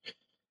sense.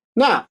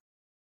 Now,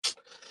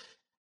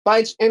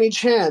 by any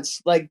chance,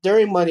 like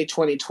during Money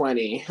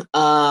 2020,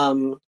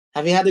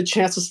 have you had the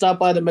chance to stop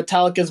by the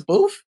Metallicus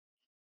booth?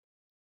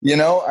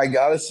 I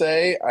gotta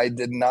say, I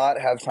did not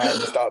have time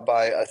to stop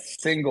by a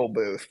single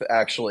booth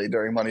actually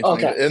during Money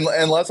 20, Okay.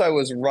 unless I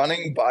was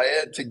running by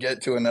it to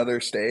get to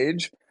another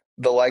stage.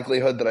 the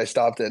likelihood that I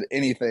stopped at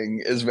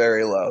anything is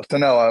very low. So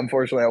no,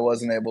 unfortunately, I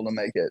wasn't able to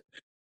make it.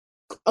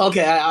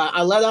 Okay,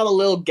 I let out a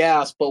little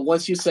gasp, but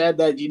once you said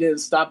that you didn't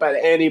stop at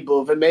any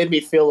booth, it made me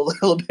feel a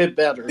little bit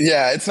better.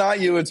 Yeah, it's not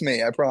you, it's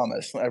me. I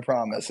promise. I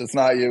promise. It's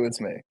not you, it's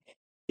me.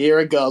 Here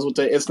it goes with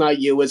the "it's not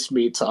you, it's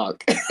me"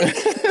 talk.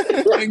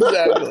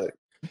 Exactly.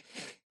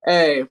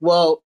 Hey,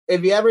 well,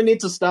 if you ever need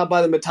to stop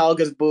by the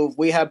Metallicus booth,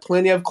 we have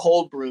plenty of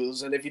cold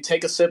brews, and if you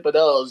take a sip of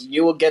those,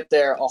 you will get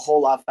there a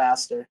whole lot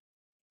faster.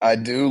 I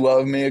do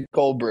love me a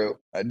cold brew.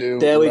 I do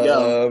There we go.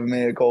 love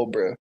me a cold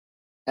brew.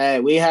 Hey,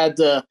 we had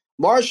the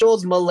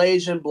Marshall's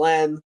Malaysian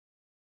blend,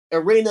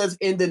 Arena's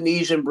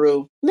Indonesian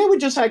brew, and then we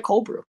just had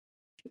cold brew.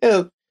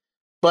 Yeah,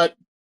 but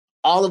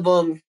all of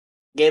them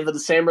gave it the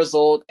same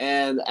result,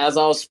 and as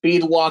I was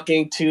speed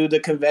walking to the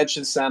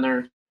convention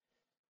center,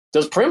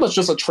 there's pretty much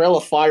just a trail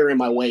of fire in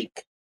my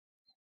wake.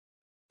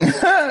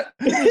 Yeah,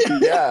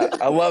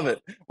 I love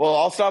it. Well,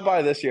 I'll stop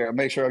by this year and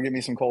make sure I'll get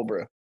me some cold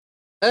brew.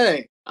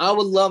 Hey, I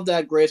would love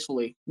that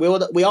gracefully.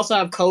 We also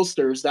have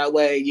coasters. That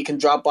way you can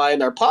drop by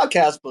in our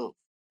podcast booth.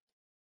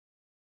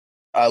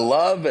 I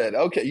love it.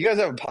 Okay, you guys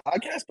have a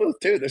podcast booth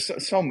too. There's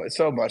so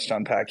much to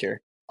unpack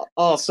here.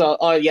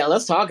 Yeah,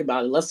 let's talk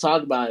about it. Let's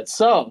talk about it.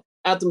 So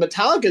at the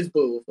Metallicus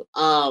booth,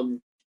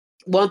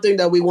 one thing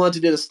that we wanted to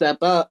do to step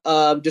up,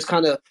 just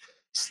kind of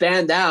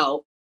stand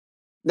out,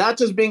 not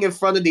just being in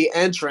front of the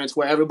entrance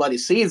where everybody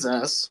sees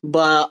us,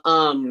 but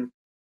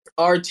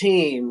our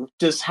team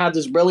just had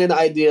this brilliant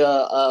idea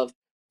of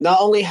not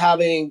only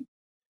having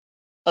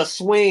a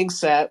swing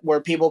set where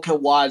people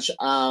can watch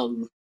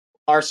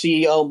our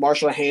CEO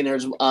Marshall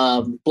Hayner's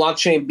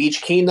blockchain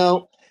beach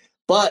keynote,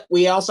 but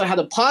we also had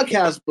a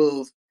podcast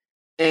booth,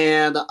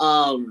 and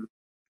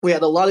we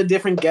had a lot of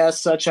different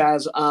guests such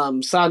as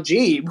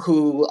Sanjeev,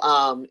 who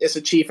is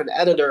the chief and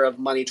editor of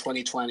Money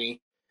 2020,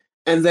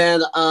 and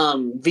then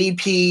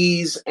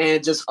VPs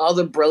and just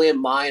other brilliant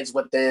minds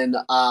within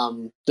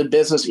the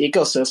business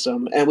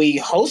ecosystem. And we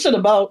hosted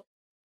about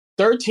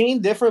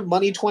 13 different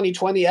Money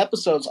 2020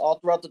 episodes all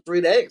throughout the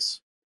 3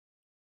 days.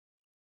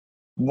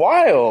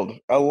 Wild.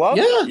 I love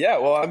Yeah. it. Yeah,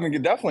 well, I'm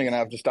definitely gonna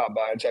have to stop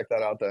by and check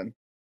that out then.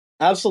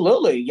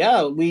 Absolutely.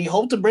 Yeah, we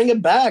hope to bring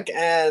it back,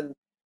 and it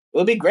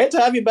would be great to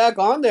have you back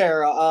on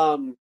there.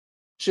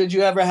 Should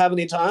you ever have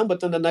any time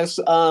within the next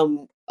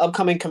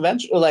upcoming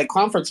convention, like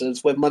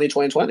conferences with Money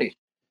 2020?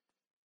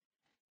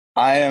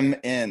 I am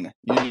in.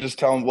 You just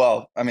tell them,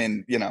 well, I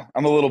mean,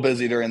 I'm a little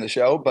busy during the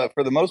show, but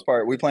for the most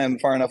part, we plan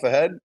far enough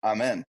ahead.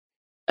 I'm in.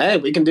 Hey,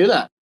 we can do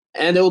that.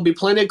 And there will be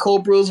plenty of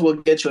cold brews. We'll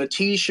get you a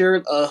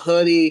t-shirt, a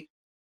hoodie.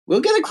 We'll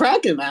get it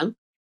cracking, man.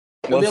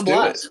 It'll Let's be a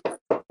blast.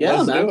 Yeah,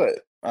 Let's man. do it.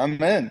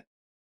 I'm in.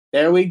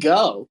 There we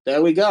go.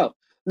 There we go.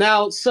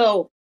 Now,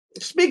 so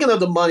speaking of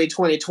the Money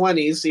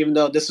 2020s, even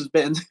though this has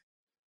been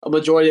a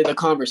majority of the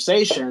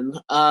conversation,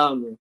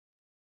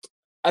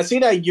 I see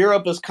that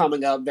Europe is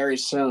coming up very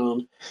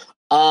soon.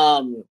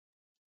 I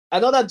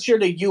know that you're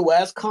the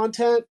U.S.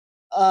 content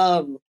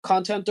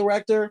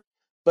director,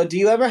 but do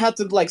you ever have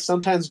to like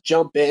sometimes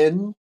jump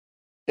in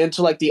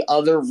into like the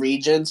other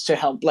regions to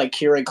help like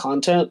curate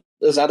content?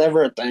 Is that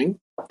ever a thing?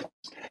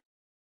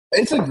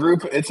 It's a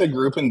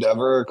group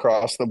endeavor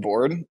across the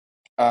board.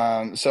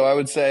 So I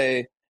would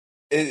say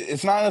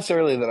it's not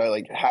necessarily that I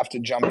like have to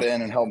jump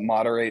in and help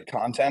moderate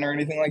content or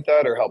anything like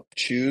that or help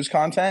choose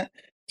content.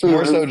 It's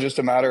more so just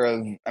a matter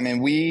of, I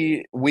mean,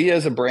 we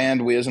as a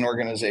brand, we as an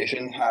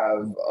organization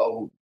have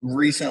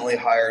recently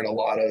hired a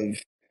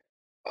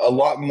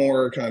lot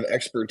more kind of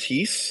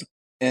expertise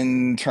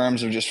in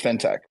terms of just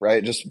fintech,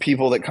 right? Just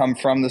people that come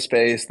from the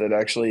space that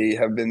actually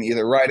have been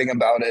either writing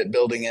about it,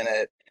 building in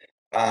it,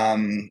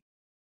 um,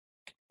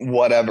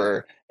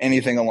 whatever,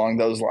 anything along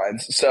those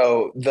lines.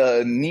 So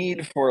the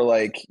need for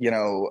like,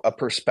 a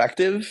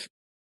perspective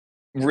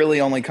really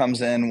only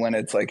comes in when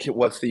it's like,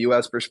 what's the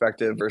US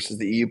perspective versus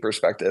the EU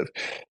perspective?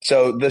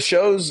 So the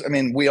shows, I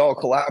mean, we all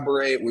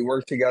collaborate, we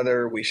work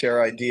together, we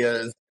share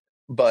ideas,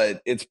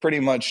 but it's pretty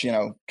much,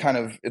 kind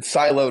of it's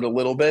siloed a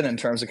little bit in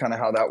terms of kind of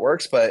how that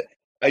works. But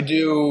I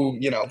do,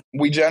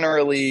 we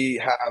generally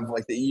have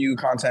like the EU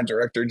content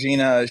director,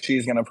 Gina,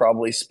 she's going to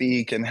probably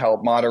speak and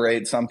help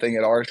moderate something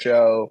at our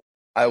show.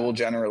 I will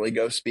generally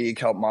go speak,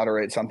 help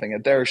moderate something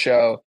at their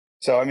show.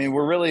 So, I mean,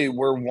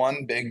 we're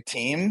one big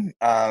team,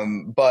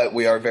 but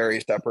we are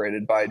very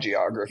separated by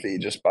geography,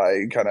 just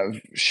by kind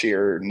of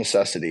sheer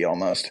necessity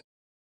almost.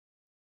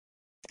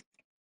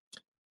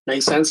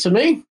 Makes sense to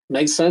me.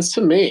 Makes sense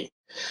to me.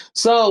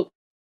 So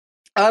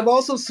I've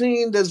also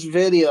seen this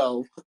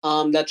video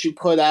that you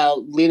put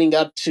out leading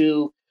up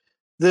to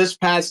this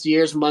past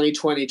year's Money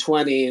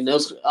 2020, and it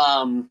was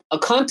a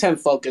content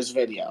focused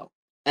video,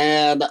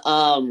 and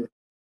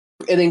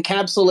it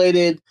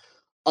encapsulated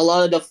a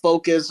lot of the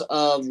focus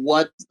of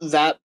what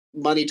that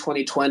Money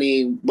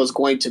 2020 was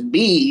going to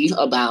be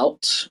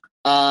about.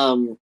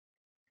 And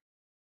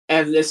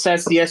it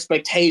sets the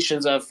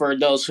expectations of for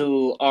those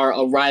who are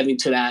arriving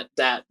to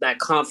that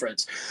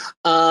conference.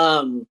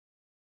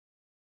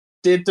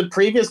 Did the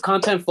previous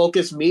content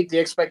focus meet the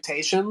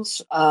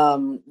expectations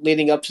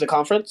leading up to the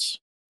conference?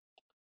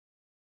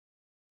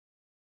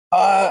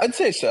 I'd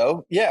say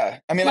so. Yeah.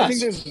 I mean, I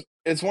think Nice.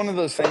 it's one of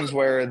those things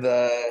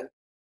where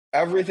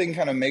everything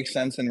kind of makes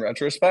sense in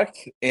retrospect,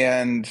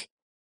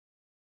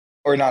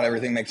 or not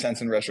everything makes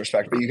sense in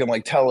retrospect, but you can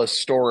like tell a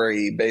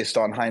story based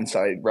on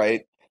hindsight,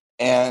 right?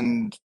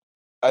 And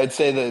I'd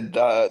say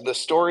that the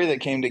story that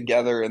came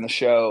together in the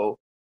show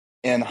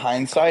in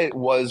hindsight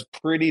was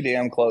pretty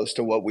damn close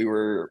to what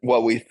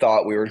we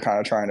thought we were kind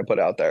of trying to put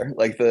out there.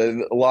 Like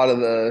a lot of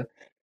the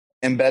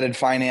embedded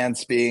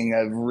finance being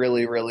a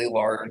really, really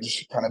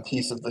large kind of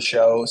piece of the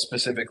show,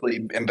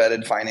 specifically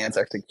embedded finance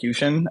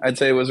execution, I'd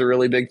say was a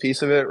really big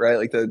piece of it, right?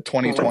 Like the Mhm.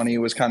 2020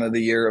 was kind of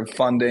the year of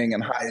funding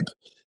and hype.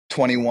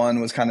 21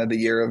 was kind of the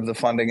year of the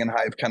funding and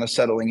hype kind of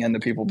settling into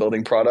people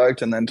building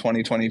product. And then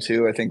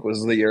 2022, I think,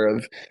 was the year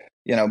of,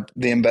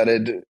 the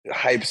embedded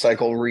hype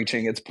cycle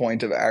reaching its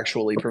point of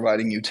actually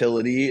providing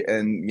utility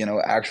and,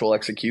 actual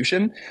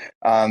execution.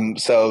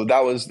 So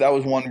that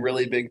was one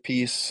really big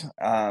piece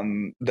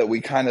that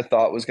we kind of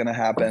thought was going to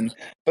happen.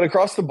 But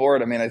across the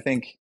board, I mean, I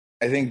think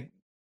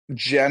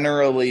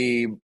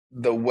generally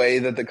the way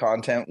that the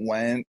content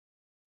went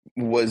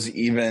was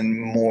even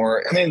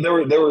more. I mean, there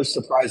were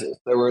surprises.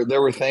 There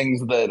were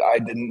things that I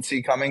didn't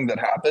see coming that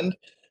happened,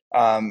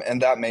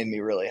 and that made me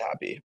really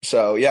happy.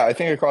 So yeah, I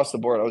think across the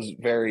board, I was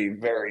very,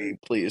 very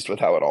pleased with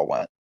how it all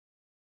went.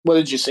 What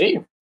did you see?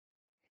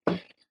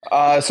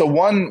 So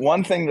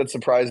one thing that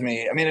surprised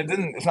me, I mean, it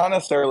didn't. It's not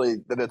necessarily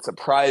that it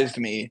surprised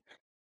me,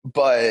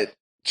 but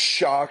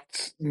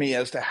shocked me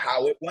as to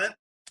how it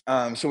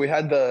went. So we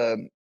had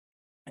the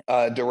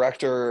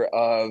director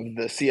of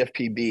the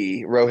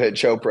CFPB, Rohit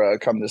Chopra,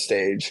 come to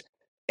stage.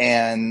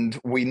 And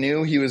we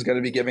knew he was going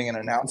to be giving an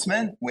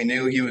announcement. We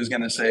knew he was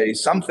going to say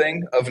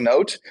something of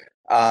note,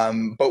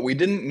 but we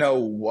didn't know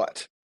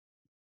what.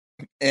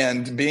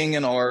 And being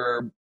in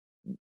our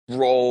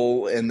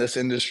role in this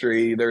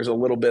industry, there's a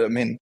little bit, I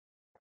mean,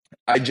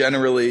 I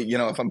generally,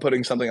 if I'm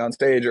putting something on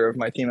stage or if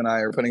my team and I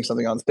are putting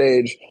something on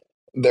stage,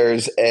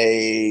 there's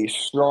a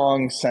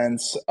strong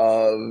sense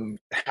of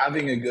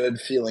having a good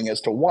feeling as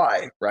to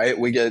why, right?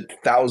 We get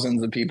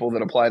thousands of people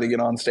that apply to get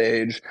on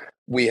stage.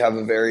 We have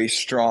a very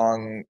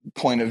strong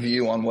point of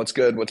view on what's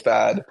good, what's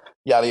bad,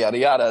 yada, yada,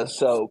 yada.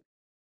 So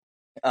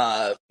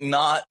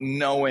not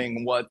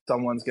knowing what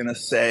someone's going to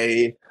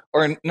say,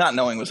 or not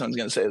knowing what someone's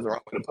going to say is the wrong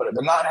way to put it,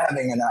 but not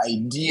having an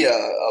idea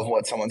of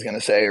what someone's going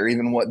to say, or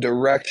even what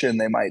direction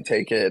they might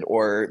take it,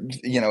 or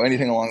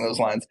anything along those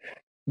lines.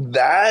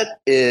 That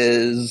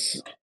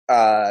is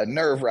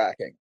nerve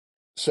wracking.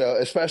 So,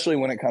 especially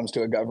when it comes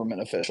to a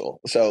government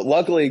official. So,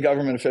 luckily,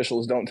 government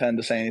officials don't tend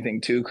to say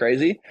anything too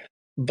crazy.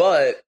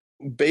 But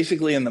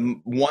basically, in the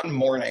one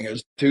morning, it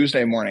was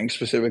Tuesday morning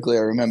specifically,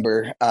 I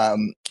remember,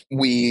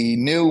 we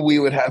knew we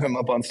would have him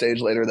up on stage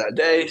later that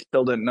day,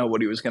 still didn't know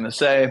what he was going to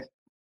say.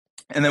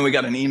 And then we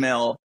got an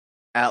email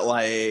at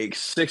like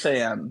 6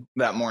 a.m.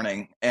 that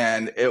morning.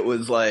 And it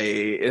was like,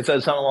 it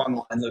said something along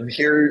the lines of,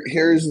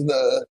 here's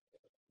the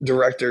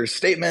director's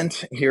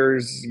statement.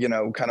 Here's,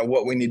 kind of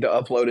what we need to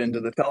upload into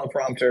the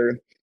teleprompter.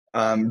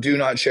 Do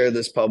not share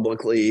this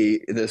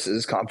publicly. This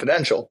is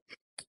confidential.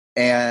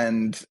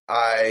 And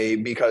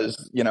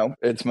because,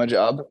 it's my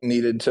job,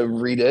 needed to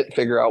read it,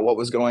 figure out what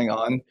was going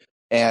on,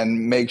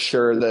 and make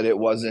sure that it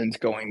wasn't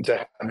going to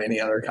have any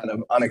other kind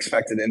of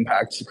unexpected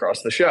impacts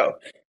across the show.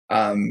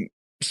 Um,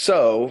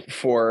 so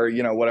for,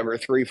 whatever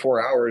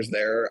 3-4 hours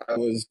there, I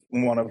was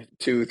one of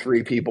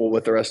 2-3 people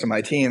with the rest of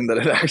my team that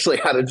had actually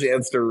had a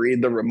chance to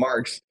read the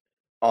remarks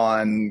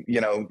on,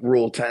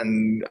 Rule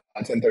 10,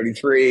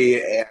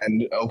 1033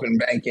 and open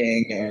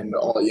banking and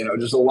all,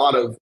 just a lot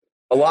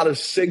of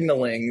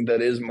signaling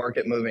that is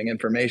market moving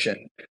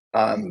information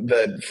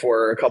that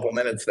for a couple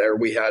minutes there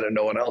we had and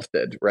no one else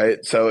did,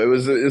 right? So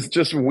it's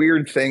just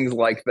weird things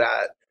like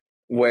that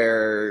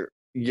where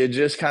you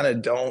just kind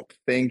of don't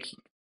think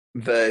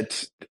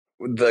that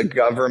the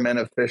government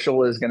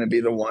official is going to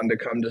be the one to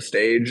come to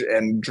stage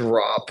and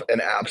drop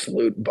an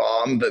absolute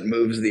bomb that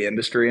moves the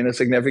industry in a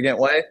significant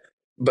way.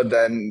 But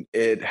then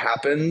it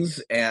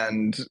happens,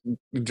 and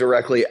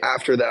directly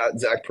after that,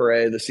 Zach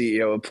Perret, the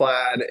CEO of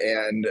Plaid,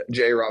 and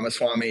Jay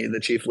Ramaswamy,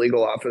 the chief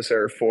legal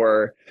officer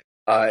for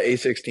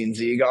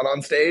A16Z, got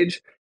on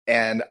stage.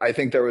 And I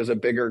think there was a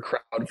bigger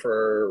crowd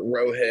for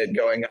Rohit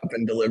going up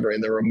and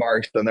delivering the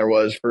remarks than there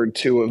was for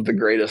two of the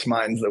greatest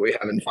minds that we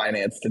have in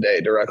finance today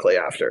directly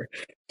after.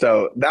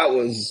 So that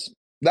was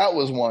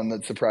one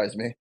that surprised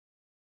me.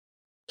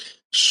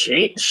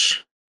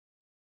 Sheesh.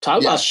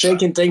 Talk about Yeah.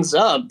 shaking things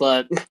up,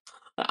 but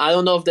I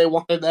don't know if they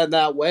wanted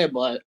that way,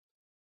 but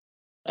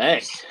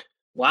hey,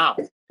 wow.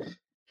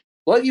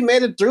 Well, you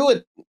made it through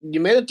it.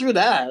 You made it through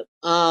that.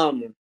 Out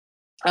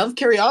of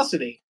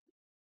curiosity,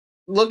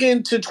 looking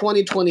into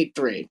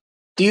 2023,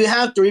 do you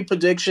have 3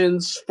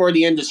 predictions for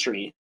the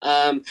industry?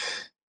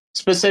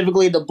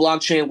 Specifically the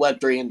blockchain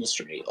Web3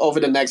 industry over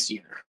the next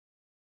year.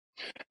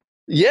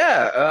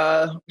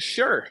 Yeah,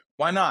 sure.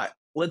 Why not?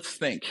 Let's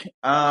think.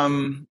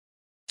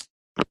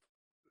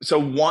 So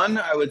one,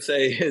 I would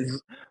say,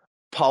 is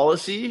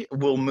policy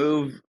will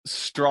move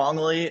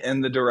strongly in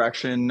the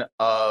direction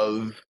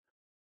of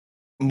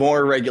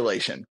more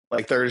regulation.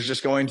 Like there's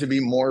just going to be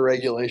more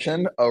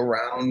regulation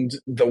around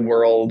the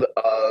world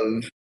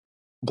of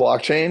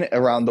blockchain,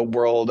 around the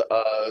world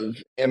of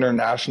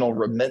international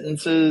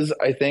remittances,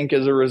 I think,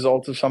 as a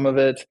result of some of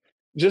it.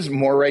 Just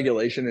more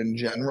regulation in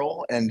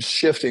general and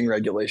shifting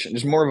regulation,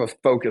 just more of a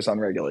focus on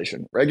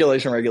regulation.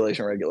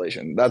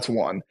 Regulation. That's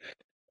one.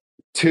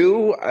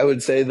 Two, I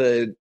would say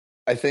that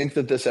I think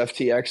that this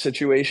FTX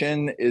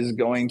situation is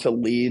going to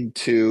lead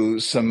to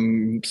it's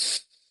going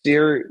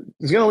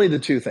to lead to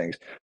two things.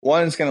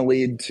 One, it's going to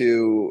lead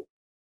to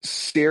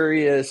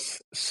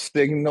serious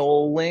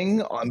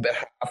signaling on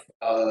behalf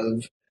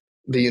of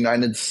the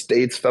United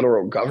States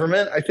federal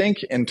government, I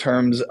think, in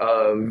terms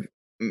of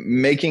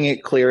making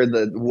it clear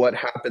that what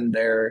happened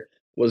there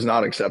was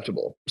not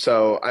acceptable.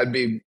 So I'd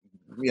be,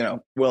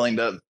 willing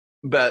to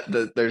bet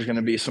that there's going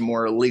to be some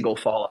more legal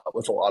fallout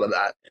with a lot of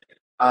that.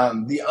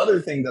 The other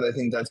thing that I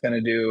think that's going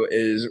to do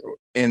is,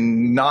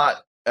 in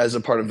not as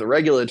a part of the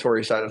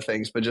regulatory side of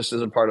things, but just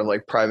as a part of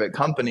like private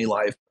company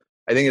life,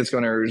 I think it's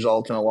going to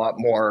result in a lot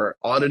more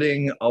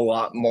auditing, a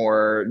lot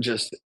more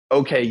just,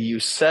 okay, you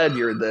said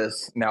you're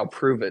this, now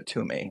prove it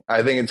to me.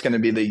 I think it's going to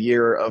be the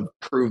year of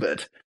prove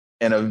it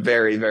in a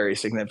very, very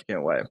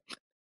significant way.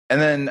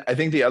 And then I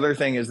think the other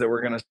thing is that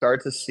we're going to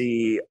start to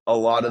see a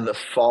lot of the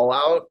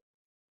fallout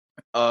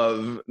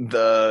of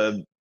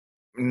the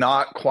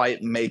not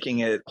quite making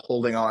it,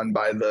 holding on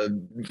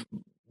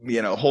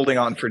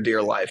for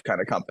dear life kind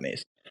of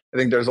companies. I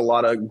think there's a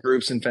lot of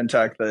groups in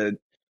fintech that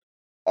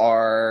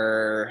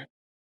are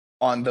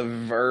on the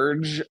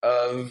verge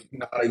of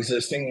not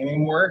existing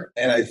anymore.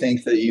 And I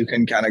think that you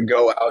can kind of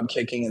go out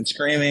kicking and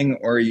screaming,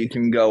 or you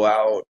can go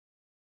out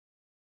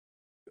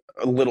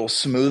a little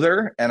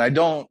smoother. And I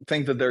don't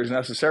think that there's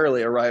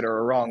necessarily a right or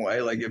a wrong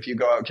way. Like if you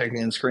go out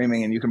kicking and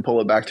screaming and you can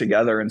pull it back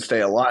together and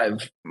stay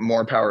alive,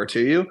 more power to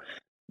you.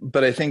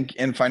 But I think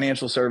in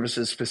financial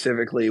services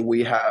specifically,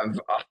 we have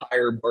a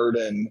higher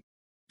burden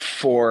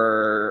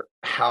for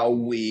how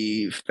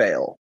we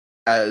fail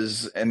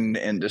as an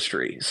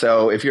industry.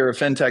 So if you're a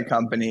fintech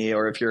company,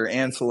 or if you're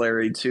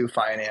ancillary to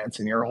finance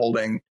and you're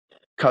holding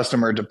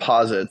customer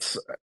deposits,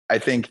 I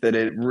think that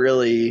it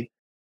really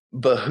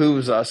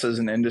behooves us as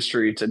an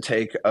industry to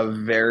take a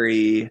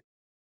very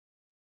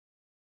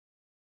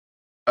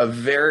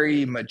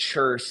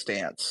mature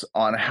stance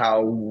on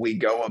how we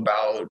go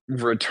about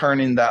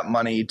returning that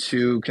money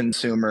to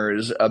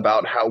consumers,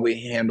 about how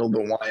we handle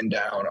the wind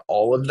down,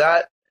 all of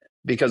that,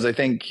 because I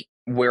think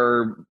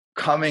we're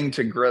coming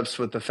to grips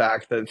with the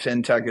fact that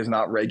fintech is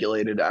not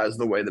regulated as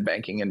the way the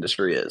banking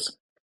industry is.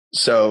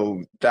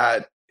 So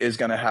that is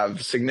going to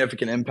have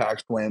significant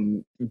impact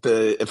when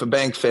if a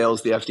bank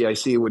fails, the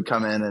FDIC would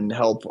come in and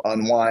help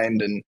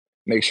unwind and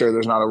make sure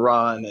there's not a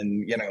run,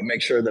 and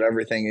make sure that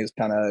everything is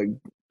kind of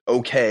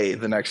okay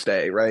the next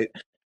day, right?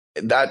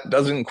 That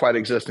doesn't quite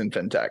exist in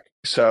fintech.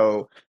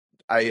 So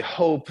I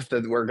hope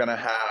that we're going to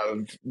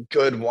have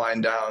good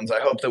wind downs. I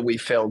hope that we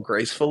fail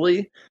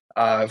gracefully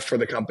for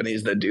the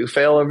companies that do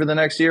fail over the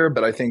next year.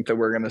 But I think that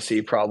we're going to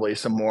see probably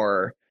some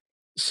more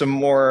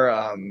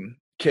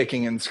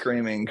kicking and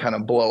screaming kind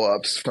of blow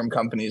ups from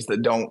companies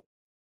that don't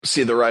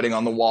see the writing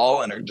on the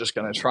wall and are just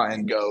going to try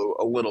and go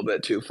a little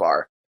bit too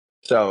far.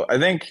 So I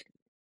think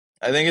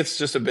it's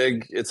just a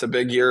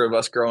big year of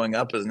us growing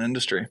up as an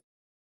industry.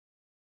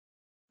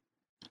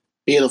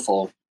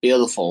 Beautiful.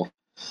 All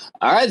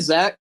right,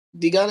 Zach,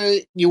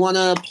 you want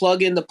to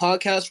plug in the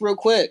podcast real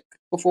quick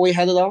before we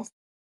head it off?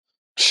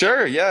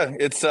 Sure. Yeah.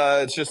 It's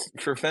just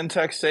for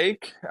fintech's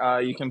sake.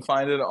 You can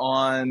find it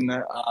on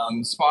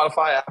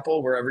Spotify,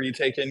 Apple, wherever you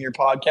take in your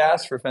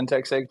podcast, for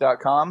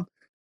fintechsake.com.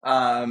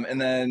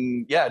 And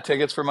then,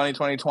 tickets for Money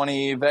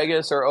 2020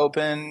 Vegas are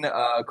open.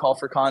 Call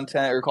for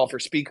content or call for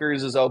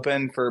speakers is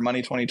open for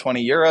Money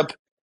 2020 Europe.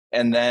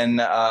 And then,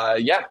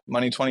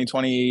 Money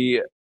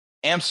 2020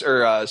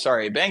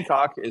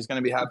 Bangkok is going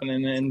to be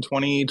happening in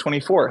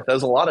 2024. That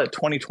was a lot of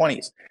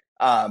 2020s.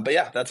 But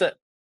yeah, that's it.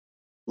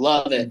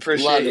 Love it.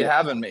 Appreciate you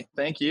having me.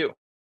 Thank you.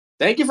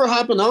 Thank you for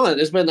hopping on.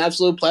 It's been an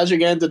absolute pleasure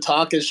getting to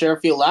talk and share a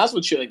few laughs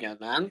with you again,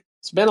 man.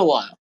 It's been a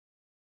while.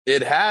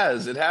 It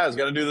has. Got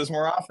to do this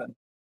more often.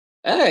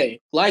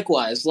 Hey,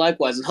 likewise.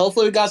 And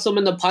hopefully we got some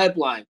in the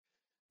pipeline.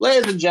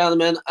 Ladies and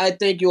gentlemen, I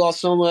thank you all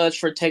so much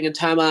for taking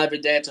time out of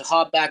your day to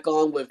hop back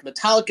on with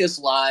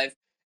Metallicus Live.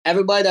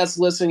 Everybody that's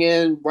listening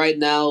in right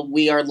now,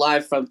 we are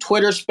live from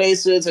Twitter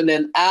Spaces, and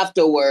then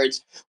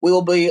afterwards, we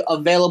will be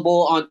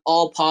available on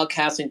all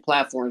podcasting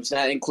platforms.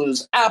 That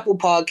includes Apple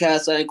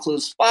Podcasts, that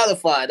includes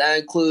Spotify, that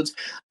includes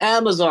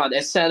Amazon,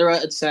 etc.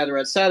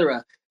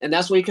 And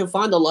that's where you can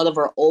find a lot of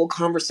our old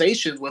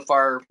conversations with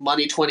our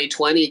Money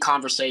 2020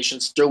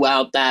 conversations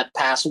throughout that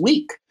past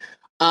week.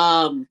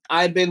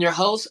 I've been your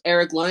host,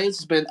 Eric Lyons.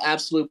 It's been an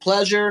absolute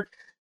pleasure.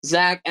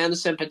 Zach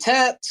Anderson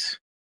Pettet.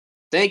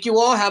 Thank you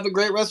all. Have a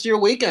great rest of your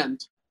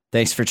weekend.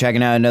 Thanks for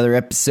checking out another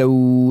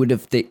episode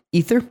of The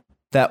Ether.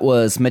 That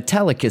was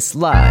Metallicus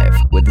Live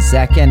with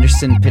Zach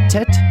Anderson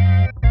Pettet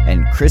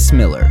and Chris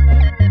Miller.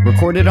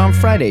 Recorded on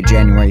Friday,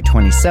 January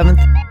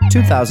 27th,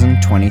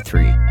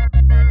 2023.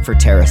 For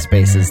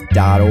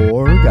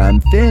TerraSpaces.org,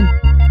 I'm Finn.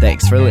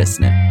 Thanks for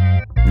listening.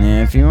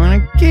 And if you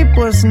want to keep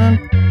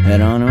listening,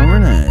 head on over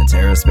to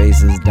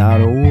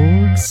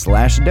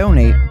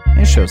terraspaces.org/donate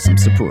and show some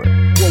support.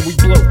 When we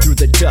blow through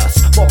the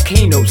dust,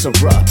 volcanoes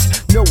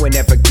erupt. No one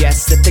ever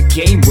guessed that the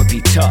game would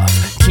be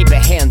tough. Keep your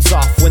hands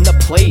off when the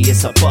play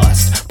is a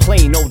bust.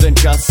 Plain old and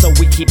just, so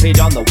we keep it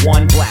on the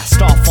 1.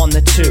 Blast off on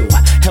the 2.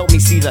 Help me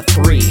see the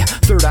 3.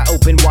 Third eye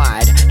open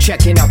wide,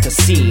 checking out the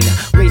scene.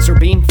 Laser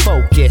beam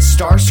focused,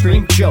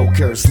 Starscream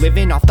jokers,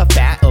 living off the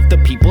fat of the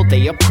people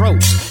they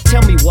approach.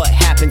 Tell me what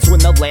happens when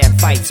the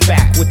land fights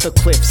back. With the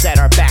cliffs at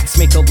our backs,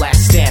 make the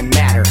last stand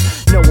matter.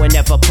 No one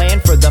ever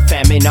planned for the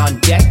famine on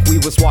deck. We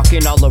was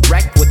walking all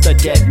erect with the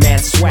dead man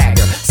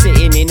swagger.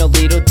 Sitting in a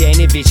little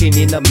den,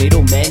 envisioning the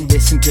middlemen.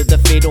 Listen to the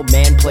fatal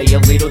man play a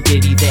little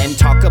ditty, then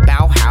talk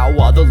about how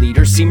all the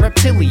leaders seem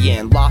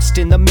reptilian. Lost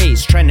in the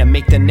maze, trying to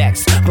make the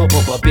next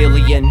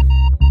billion.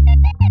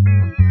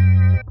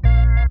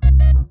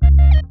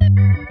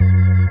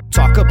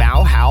 Talk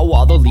about how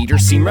all the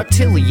leaders seem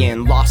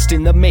reptilian. Lost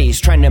in the maze,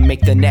 trying to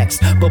make the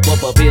next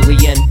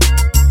billion.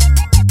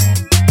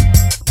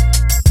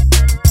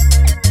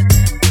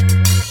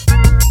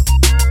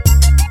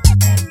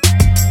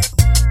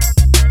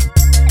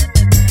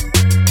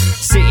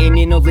 Sitting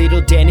in a little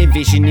den,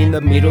 envisioning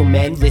the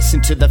middlemen. Listen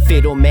to the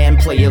fiddle man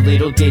play a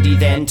little ditty,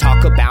 then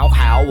talk about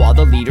how all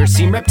the leaders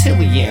seem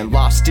reptilian.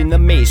 Lost in the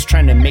maze,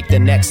 trying to make the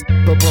next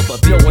No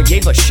one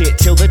gave a shit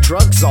till the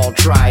drugs all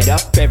dried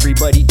up.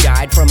 Everybody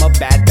died from a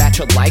bad batch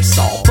of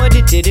Lysol. But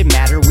it didn't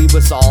matter, we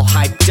was all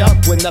hyped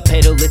up. When the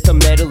pedal lit the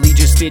metal, he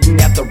just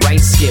didn't have the right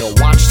skill.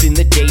 Watched in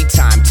the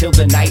daytime till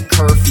the night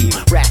curfew.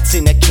 Rats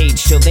in a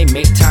cage till they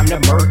make time to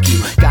murk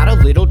you. Got a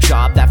little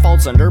job that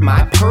falls under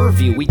my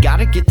purview. We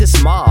gotta get this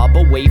mob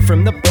away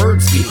from the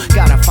bird's view.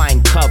 Gotta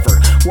find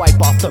cover, wipe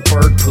off the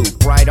bird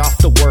poop. Right off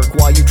the work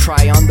while you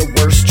try on the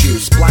worst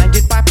juice.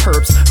 Blinded by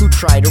perps who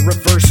try to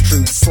reverse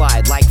truth.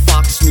 Slide like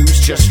Fox News,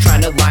 just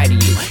trying to lie to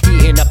you.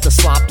 Eating up the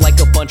slop like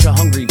a bunch of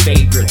hungry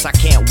vagrants. I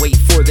can't wait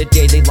for the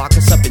day they lock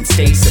us up in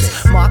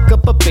stasis. Mock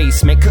up a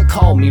basement, could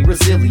call me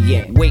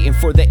resilient. Waiting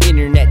for the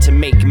internet to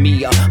make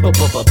me a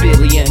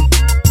billion.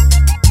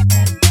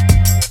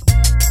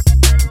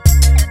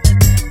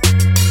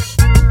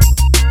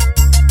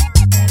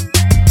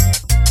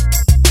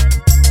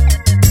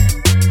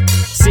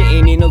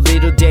 Sitting in a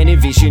little den,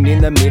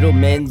 envisioning the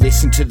middlemen.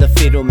 Listen to the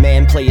fiddle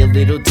man play a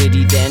little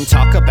ditty, then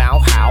talk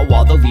about how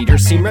all the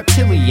leaders seem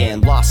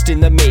reptilian. Lost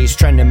in the maze,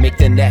 trying to make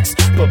the next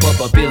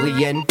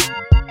billion.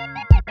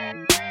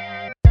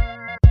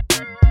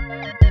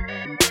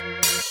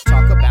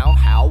 Talk about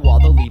how all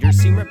the leaders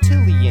seem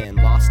reptilian.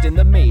 Lost in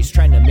the maze,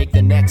 trying to make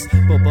the next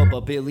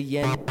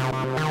billion.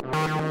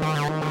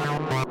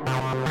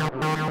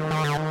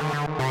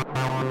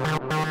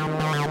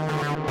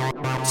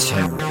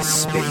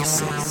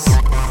 TerraSpaces.